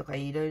闇とか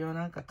いろいろ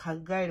なんか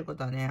考えるこ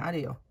とはね、あ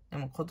るよ。で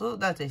も子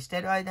育てし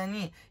てる間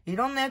にい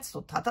ろんなやつ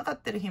と戦っ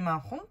てる暇は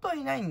本当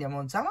にないんで、もう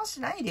邪魔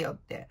しないでよっ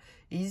て。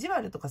意地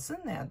悪とかす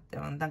んなよって。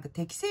なんか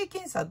適正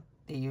検査っ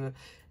ていう、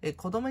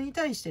子供に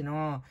対して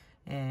の、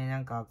な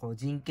んかこう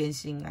人権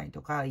侵害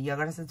とか嫌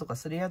がらせとか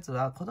するやつ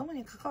は子供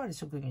に関わる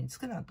職業に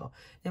就くなと。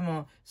で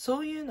も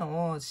そういう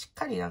のをしっ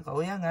かりなんか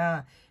親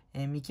が、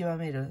見極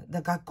める。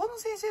学校の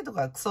先生と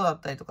かクソだっ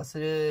たりとか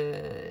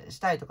し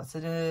たりとかす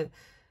る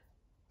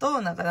と、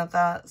なかな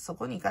かそ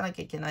こに行かなき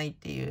ゃいけないっ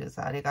ていう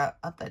さ、あれが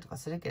あったりとか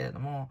するけれど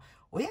も、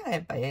親がや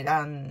っぱ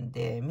選ん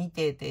で見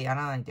ててや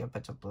らないとやっ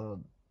ぱちょっと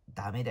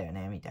ダメだよ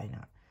ね、みたい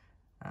な。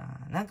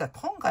なんか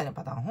今回の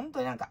パターン、本当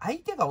になんか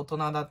相手が大人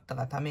だった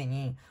がため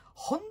に、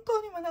本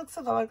当に胸く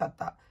そが悪かっ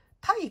た。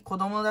対子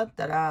供だっ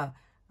たら、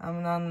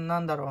な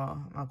んだろう、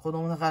まあ子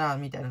供だから、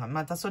みたいな。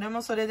またそれ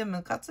もそれで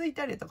ムカつい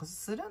たりとか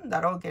するん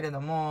だろうけれど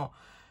も、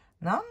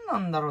何な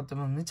んだろうって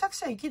もうむちゃく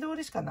ちゃ憤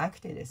りしかなく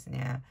てです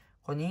ね。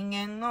こう人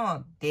間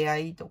の出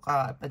会いと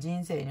か、やっぱ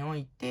人生にお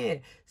い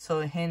て、そ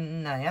ういう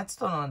変なやつ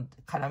との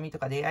絡みと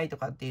か出会いと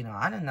かっていうの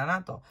はあるんだ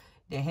なと。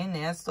で、変な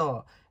やつ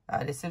と、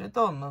あれする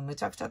と、もうむ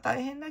ちゃくちゃ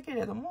大変だけ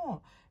れど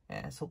も、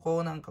そこ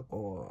をなんか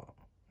こ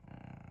う、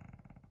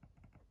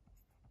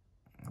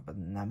やっぱ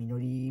波乗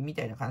りみ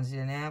たいな感じ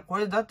でね。こ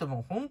れだっても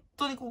う本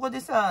当にここで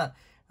さ、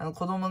子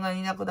供が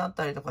いなくなっ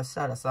たりとかし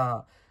たら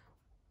さ、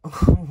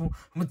も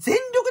う全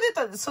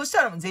力でそし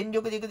たらもう全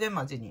力で行くで、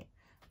マジに。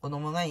子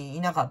供がい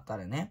なかった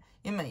らね。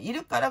今い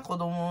るから子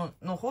供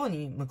の方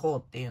に向こう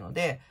っていうの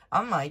で、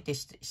あんま相手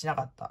しな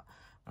かった。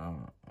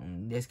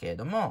ですけれ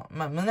ども、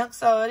まあ、胸く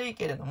そは悪い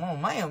けれども、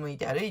前を向い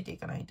て歩いてい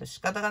かないと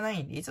仕方がな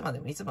いんで、いつまで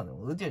も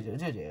うじ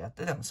ゅやっ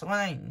ててもしょうが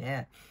ないん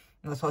で、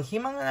そう、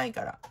暇がない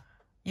から、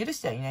許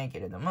してはいないけ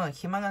れども、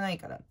暇がない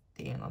からっ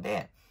ていうの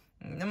で、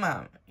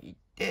まあ、行っ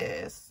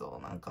て、そ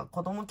う、なんか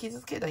子供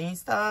傷つけたイン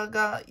スタ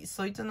が、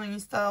そいつのイ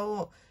ンスタ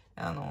を、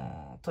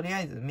とりあ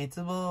えず滅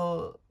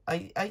亡、あ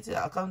いつ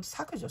アカウント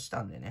削除し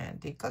たんでね、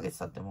で、1ヶ月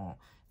経っても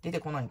出て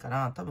こないか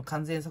ら、多分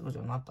完全削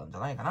除になったんじゃ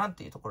ないかなっ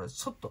ていうところで、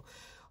ちょっと、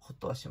ほっ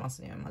とはしま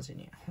すね、マジ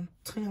に。本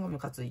当になんかム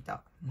カつい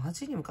た。マ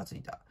ジにムカつ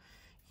いた。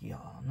いや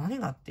ー、何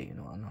がっていう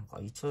のはなんか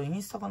一応イ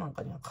ンスタかなん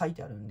かには書い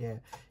てあるん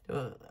で、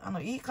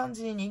いい感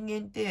じに人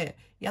間って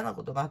嫌な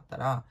ことがあった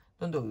ら、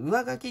どんどん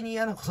上書きに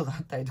嫌なことがあ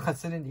ったりとか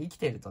するんで、生き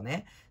てると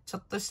ね、ちょ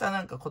っとした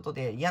なんかこと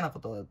で嫌なこ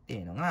とって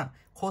いうのが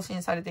更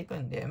新されていく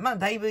んで、まあ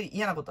だいぶ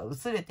嫌なことは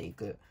薄れてい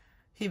く。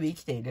日々生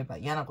きていれば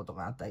嫌なこと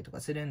があったりとか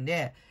するん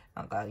で、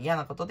なんか嫌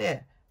なこと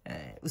で、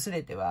薄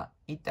れては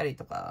いったり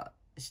とか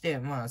して、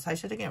まあ最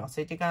終的には忘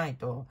れていかない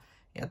と、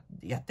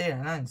やってるよ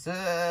な。ず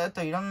ーっ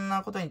といろん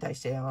なことに対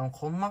して、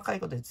細か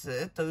いことでず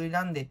ーっと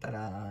恨んでいった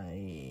ら、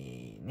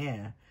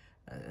ね、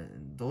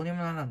どうにも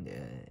ならん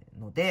で、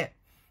ので、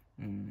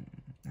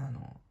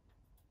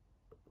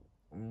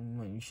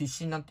必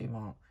死になって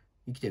今、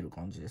生きてる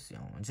感じです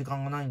よ。時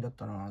間がないんだっ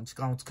たら、時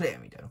間を作れ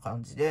みたいな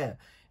感じで、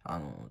な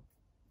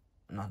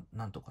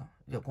んとか。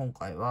じゃあ今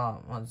回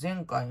は、まあ、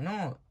前回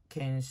の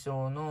検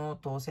証の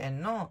当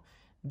選の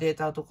デー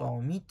タとか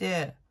を見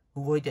て、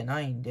動いてな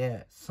いん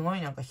で、すご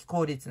いなんか非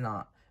効率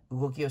な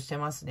動きをして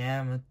ます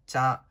ね。むっち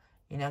ゃ。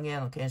稲毛屋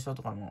の検証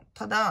とかも。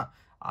ただ、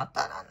当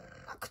たら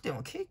なくて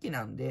もケーキ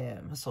なん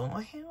で、まあ、そ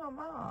の辺は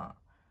ま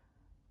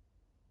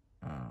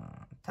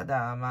あ、た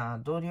だまあ、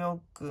努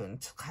力、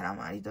空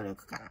回り努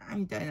力かな、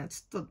みたいな。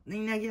ちょっと、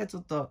稲毛屋ちょ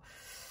っと、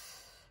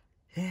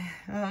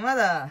ま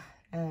だ、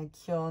今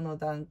日の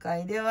段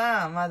階で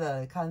は、ま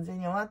だ完全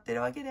に終わって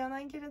るわけでは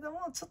ないけれど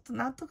も、ちょっと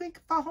納得い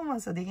くパフォーマ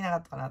ンスはできなか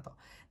ったかなと。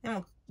で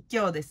も、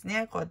今日です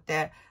ね、こうやっ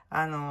て、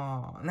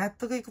納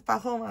得いくパ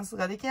フォーマンス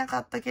ができなか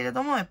ったけれ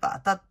ども、やっぱ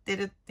当たって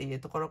るっていう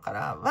ところか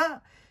ら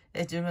は、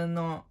自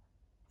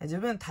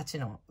分たち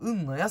の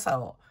運の良さ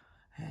を、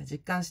実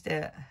感し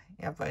て、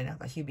やっぱりなん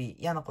か日々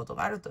嫌なこと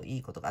があるとい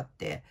いことがあっ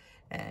て、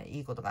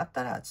いいことがあっ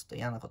たらちょっと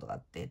嫌なことがあっ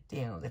てって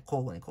いうので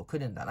交互にこう来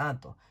るんだな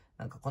と。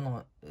なんかこ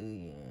の、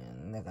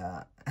なん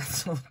か、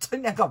本当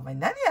になんかお前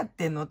何やっ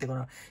てんのってこ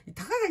の、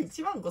たかが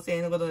15000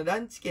円のことでラ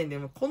ンチ券で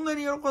もこんな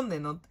に喜んで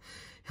んのって。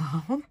いや、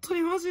本当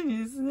にマジに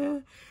です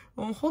ね。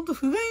もう本当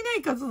不甲斐な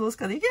い活動し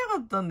かできな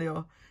かったんだ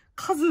よ。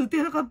数打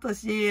てなかった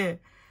し。い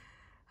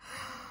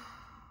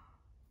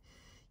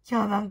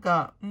や、なん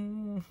か、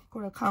こ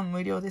れは感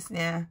無量です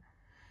ね。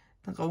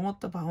なんか思っ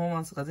たパフォーマ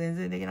ンスが全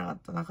然できなかっ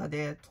た中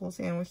で、当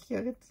選を引き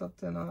上げてたっ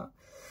ていうのは、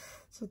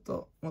ちょっ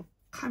と、もう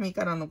神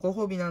からのご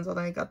褒美なんじゃ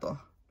ないかと。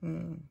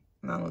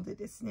なので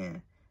です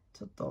ね、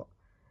ちょっと、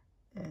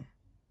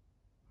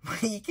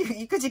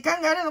行く時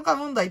間があるのか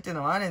問題っていう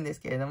のはあるんで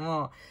すけれど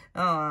も、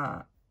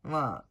行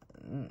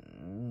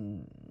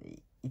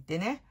って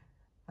ね、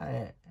は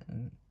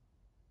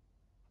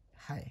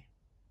い。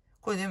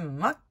これでも、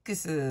マック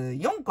ス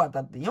4個当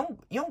たって、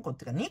4個っ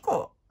ていうか2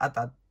個当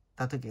たっ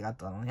た時があっ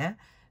たのね。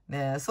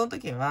で、その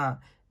時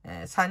は、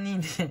3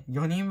人で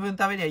4人分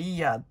食べりゃいい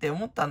やって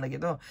思ったんだけ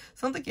ど、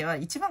その時は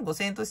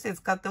15000円として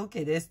使って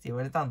OK ですって言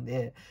われたん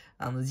で、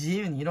自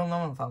由にいろんな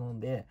もの頼ん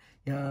で、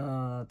いや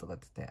ーとかっ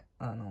て言って、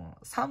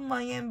3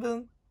万円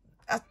分、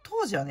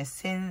当時はね、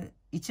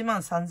1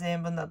万3000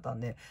円分だったん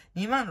で、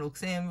2万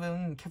6000円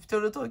分、キャピト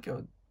ル東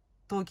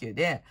急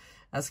で、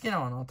好きな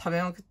ものを食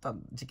べまくった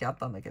時期あっ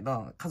たんだけ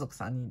ど、家族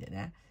3人で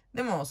ね。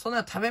でも、そん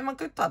な食べま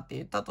くったって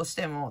言ったとし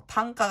ても、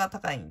単価が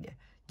高いんで、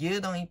牛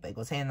丼1杯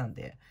5000円なん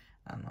で、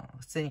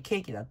普通にケ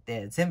ーキだっ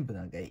て全部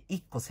なんか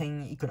1個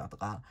1000いくらと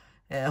か、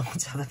お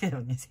茶だけで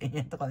も2000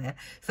円とかね、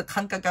そう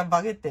感覚が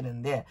バグってる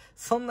んで、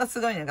そんなす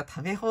ごいなんか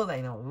食べ放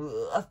題の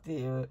うわーって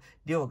いう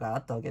量があ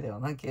ったわけでは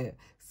なく、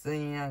普通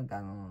になん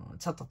か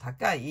ちょっと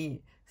高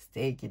いス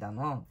テーキだ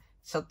の、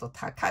ちょっと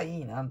高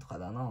いなんとか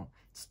だの、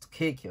ちょっと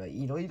ケーキは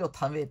いろいろ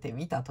食べて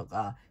みたと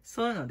か、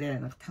そういうので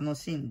なんか楽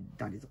しん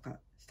だりとか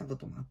したこ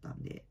ともあった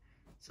んで、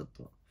ちょっ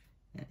と、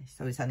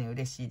久々に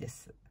嬉しいで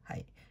す。は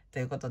い。と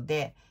いうこと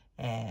で、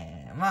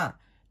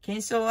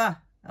検証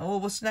は応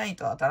募しない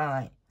と当たら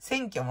ない。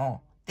選挙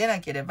も出な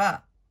けれ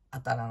ば当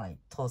たらない。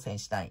当選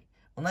しない。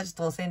同じ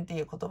当選って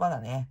いう言葉が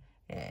ね、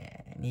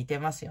似て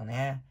ますよ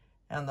ね。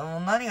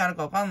何がある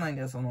かわかんないん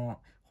だよ、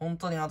本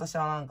当に私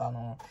はなんか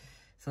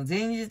その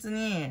前日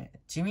に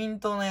自民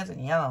党のやつ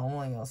に嫌な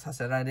思いをさ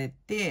せられ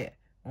て、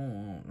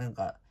なん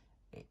か、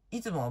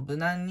いつもは無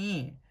難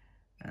に、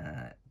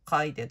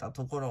書いてた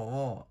ところ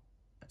を、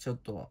ちょっ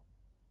と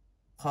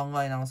考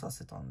え直さ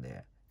せたん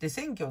で。で、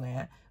選挙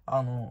ね、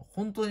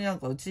本当になん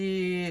かう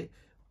ち、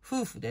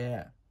夫婦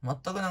で、全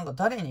くなんか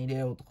誰に入れ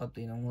ようとかっ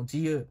ていうのも自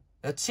由。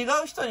違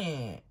う人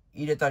に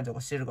入れたりと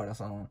かしてるから、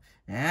とか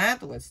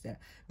言ってて。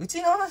う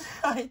ちの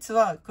あいつ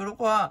は、黒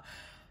子は、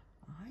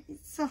あい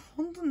つは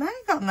本当何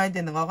考え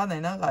てんのかわかんな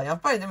い。なんか、やっ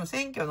ぱりでも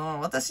選挙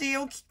の、私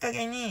をきっか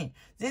けに、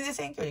全然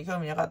選挙に興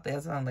味なかった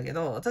やつなんだけ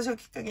ど、私を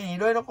きっかけにい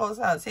ろいろこう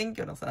さ、選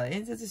挙のさ、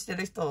演説して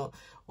る人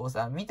を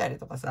さ、見たり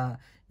とかさ、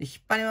引っ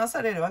張り回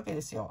されるわけ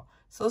ですよ。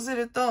そうす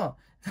ると、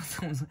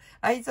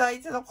あいつ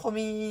の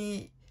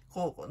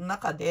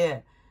中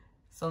で、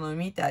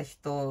見た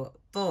人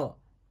と、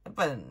やっ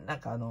ぱりなん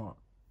か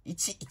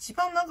一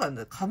番なんか、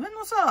壁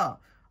のさ、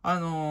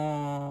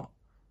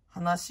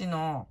話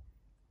の、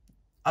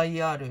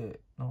IR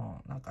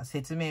のなんか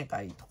説明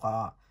会と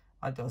か、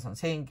あとは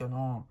選挙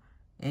の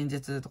演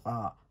説と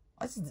か、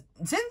あいつ全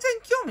然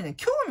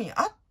興味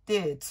あって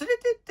連れて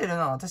ってる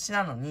のは私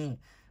なのに、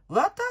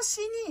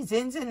私に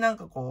全然なん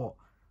か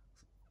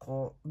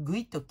ぐ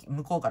いっと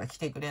向こうから来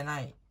てくれ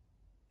ない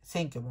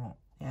選挙も、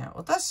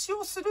私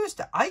をスルーし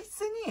てあい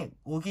つに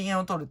ご機嫌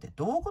を取るって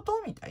どういうこと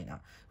みたい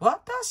な。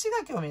私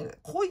が興味ない。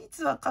こい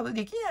つは株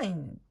できない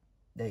ん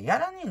で、や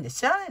らねえんで、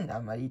知らねえんだ、あ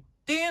んまり。っ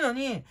ていうの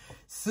に、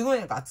すごい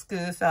なんか熱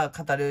くさ、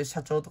語る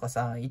社長とか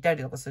さ、いた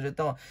りとかする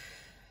と、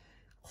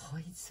こ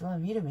いつは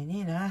見る目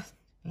ねえな。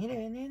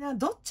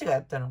どっちが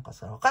やってるのか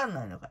さ、わかん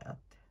ないのかよって。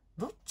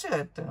どっちが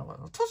やってるのか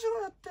私が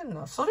やってる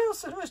のは、それを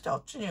スルーしてあ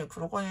っちに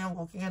黒子に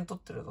ご機嫌取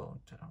ってるぞ、っ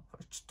て。なんか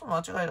ちょっ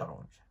と間違いだろ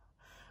う、みたいな。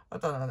あ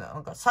とはな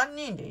んか3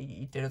人で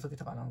行ってる時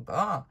とかなん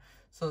か、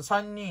その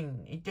3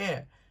人い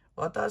て、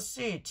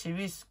私、ち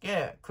びす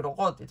け、黒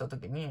子って言った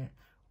時に、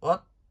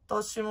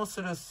私もス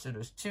ルーす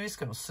るし、ちびす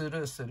けもス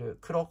ルーする、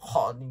黒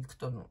子に行く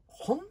と、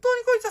本当にこ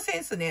いつはセ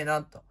ンスねえ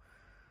な、と。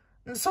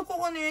そ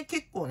こがね、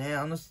結構ね、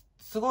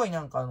すごい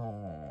なんか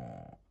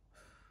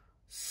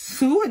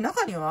すごい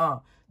中に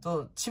は、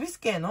ちびす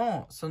け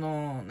の、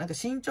なんか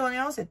身長に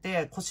合わせ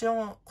て腰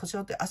を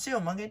って足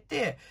を曲げ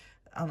て、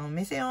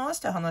目線を合わ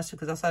せて話して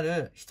くださ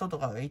る人と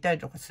かがいたり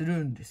とかす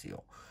るんです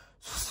よ。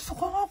そ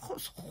こ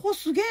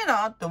すげえ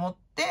なって思っ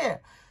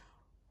て、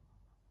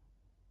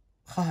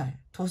はい。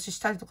投資し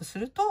たりとかす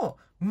ると、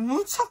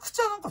むちゃくち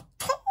ゃなんか、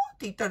トーンって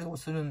言ったりとか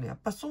するんで、やっ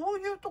ぱそう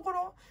いうとこ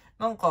ろ、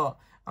なんか、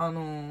デ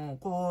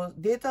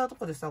ータと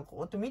かでさ、こ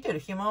うやって見てる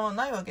暇は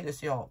ないわけで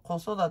すよ。子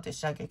育て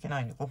しなきゃいけ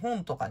ないんで、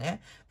本とか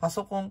ね、パ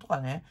ソコンと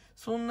かね、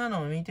そんな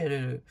のを見て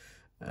る、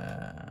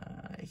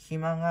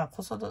暇が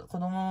子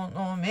供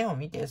の目を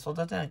見て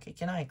育てなきゃい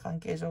けない関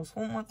係上、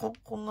こんな、ね、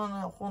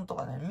本と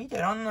かね、見て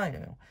らんないの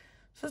よ。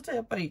そしたら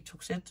やっぱり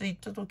直接行っ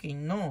た時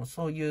の、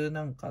そういう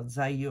なんか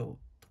材料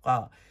と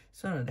か、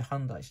そういうので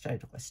判断したり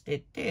とかして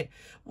て、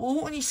往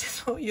々にして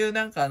そういう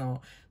なんか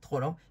とこ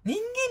ろ、人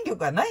間力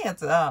がないや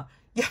つは、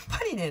やっ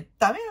ぱりね、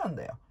ダメなん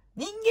だよ。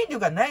人間力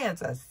がないや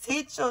つは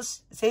成長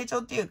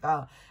っていう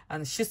か、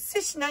出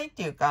世しないっ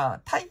ていう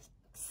か、大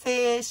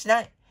成し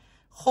ない。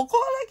ここ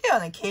だけは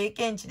ね、経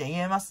験値で言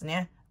えます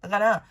ね。だか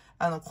ら、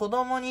子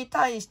供に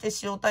対して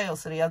塩対応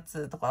するや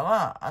つとか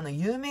は、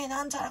有名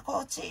なんちゃらコ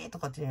ーチと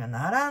かっていうのは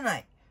ならな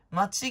い。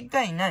間違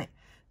いない。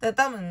だ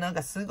から多分なん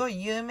かすご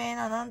い有名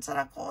ななんちゃ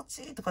らコー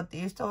チとかって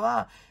いう人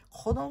は、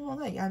子供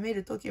が辞め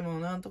る時も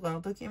なんとか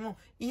の時も、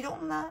いろ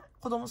んな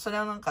子供、それ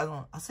はなん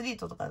かアスリー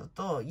トとかだ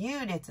と、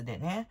優劣で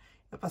ね、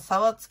やっぱ差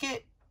はつく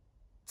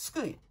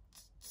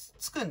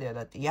んだよ。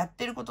だってやっ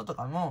てることと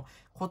かも、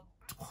こ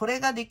れ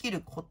ができる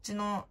こっち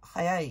の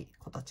早い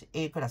子たち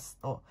A クラス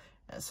と、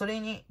それ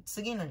に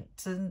次のに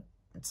通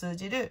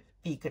じる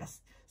B クラ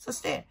ス。そ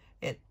して、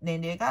年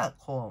齢が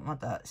ま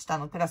た下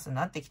のクラスに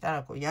なってきた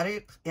ら、や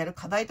る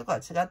課題とかは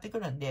違ってく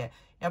るんで、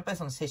やっぱり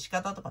その接し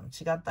方とかも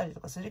違ったり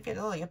とかするけ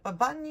ど、やっぱ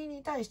万人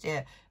に対し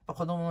て、子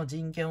供の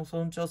人権を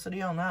尊重する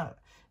ような、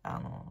な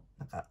ん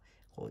か、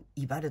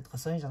威張るとか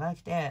そういうんじゃな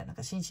くて、なん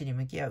か真摯に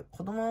向き合う。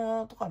子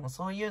供とかも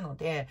そういうの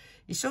で、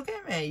一生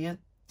懸命言っ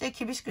て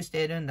厳しくし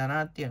ているんだ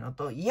なっていうの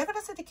と、嫌が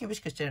らせて厳し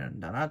くしてるん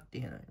だなって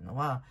いうの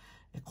は、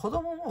子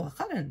供もわ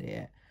かるん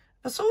で、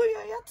そう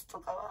いうやつと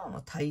かは、も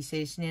う大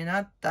成しねえ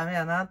な、ダメ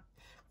だな。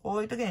こ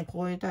ういう時に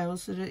こういう対応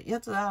する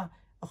やつは、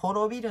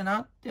滅びる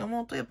なって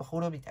思うと、やっぱ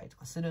滅びたりと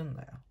かするん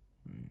だよ。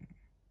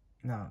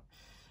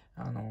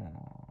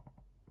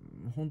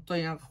本当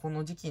になんかこ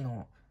の時期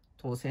の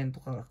当選と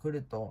かが来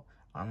ると、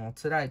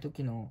辛い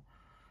時の、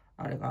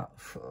あれが、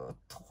ふーっ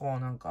と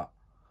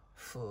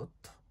ふーっ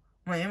と。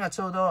まあ今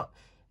ちょうど、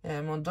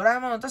もう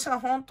私が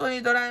本当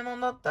にドラえも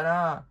んだった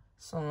ら、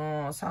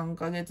3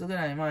ヶ月ぐ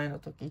らい前の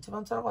時、一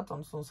番辛かった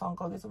のその3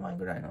ヶ月前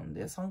ぐらいなん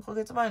で、3ヶ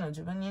月前の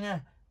自分に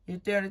ね、言っ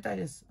てやりたい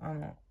です。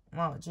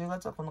まあ10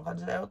月はこんな感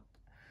じだよ。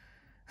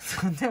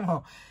で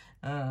も、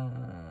は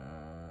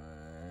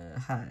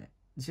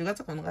い。10月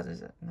はこんな感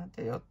じになっ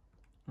てるよ。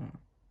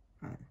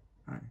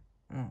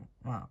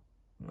まあ、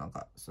なん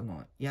か、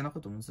嫌なこ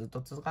ともずっ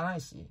と続かな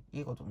いし、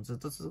いいこともずっ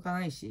と続か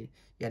ないし、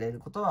やれる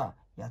ことは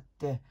やっ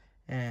て、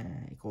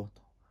いこう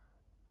と。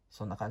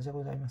そんな感じで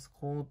ございます。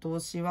今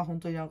年は本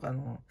当になんか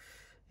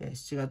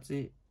7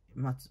月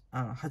末、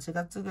8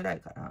月ぐらい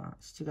から、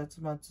7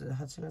月末、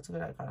8月ぐ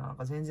らいからなん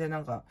か全然な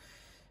んか、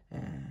な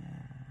ん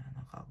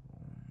か、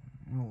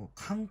もう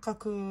感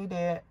覚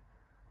で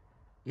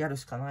やる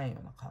しかないよ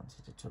うな感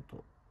じで、ちょっ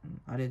と、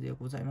あれで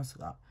ございます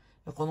が、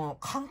この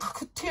感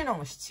覚っていうの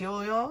も必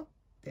要よ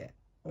って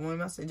思い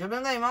ます。自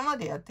分が今ま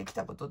でやってき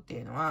たことって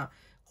いうのは、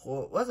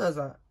こう、わざわ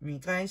ざ見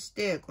返し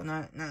て、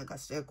なんか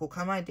して、こう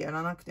構えてや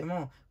らなくて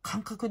も、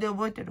感覚で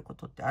覚えてるこ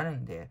とってある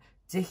んで、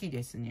ぜひ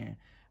ですね、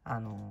は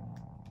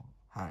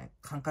い、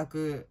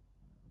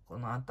こ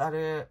の当た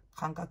る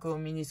感覚を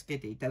身につけ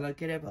ていただ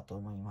ければと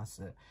思いま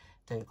す。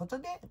ということ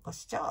で、ご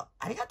視聴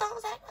ありがとう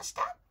ございまし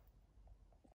た。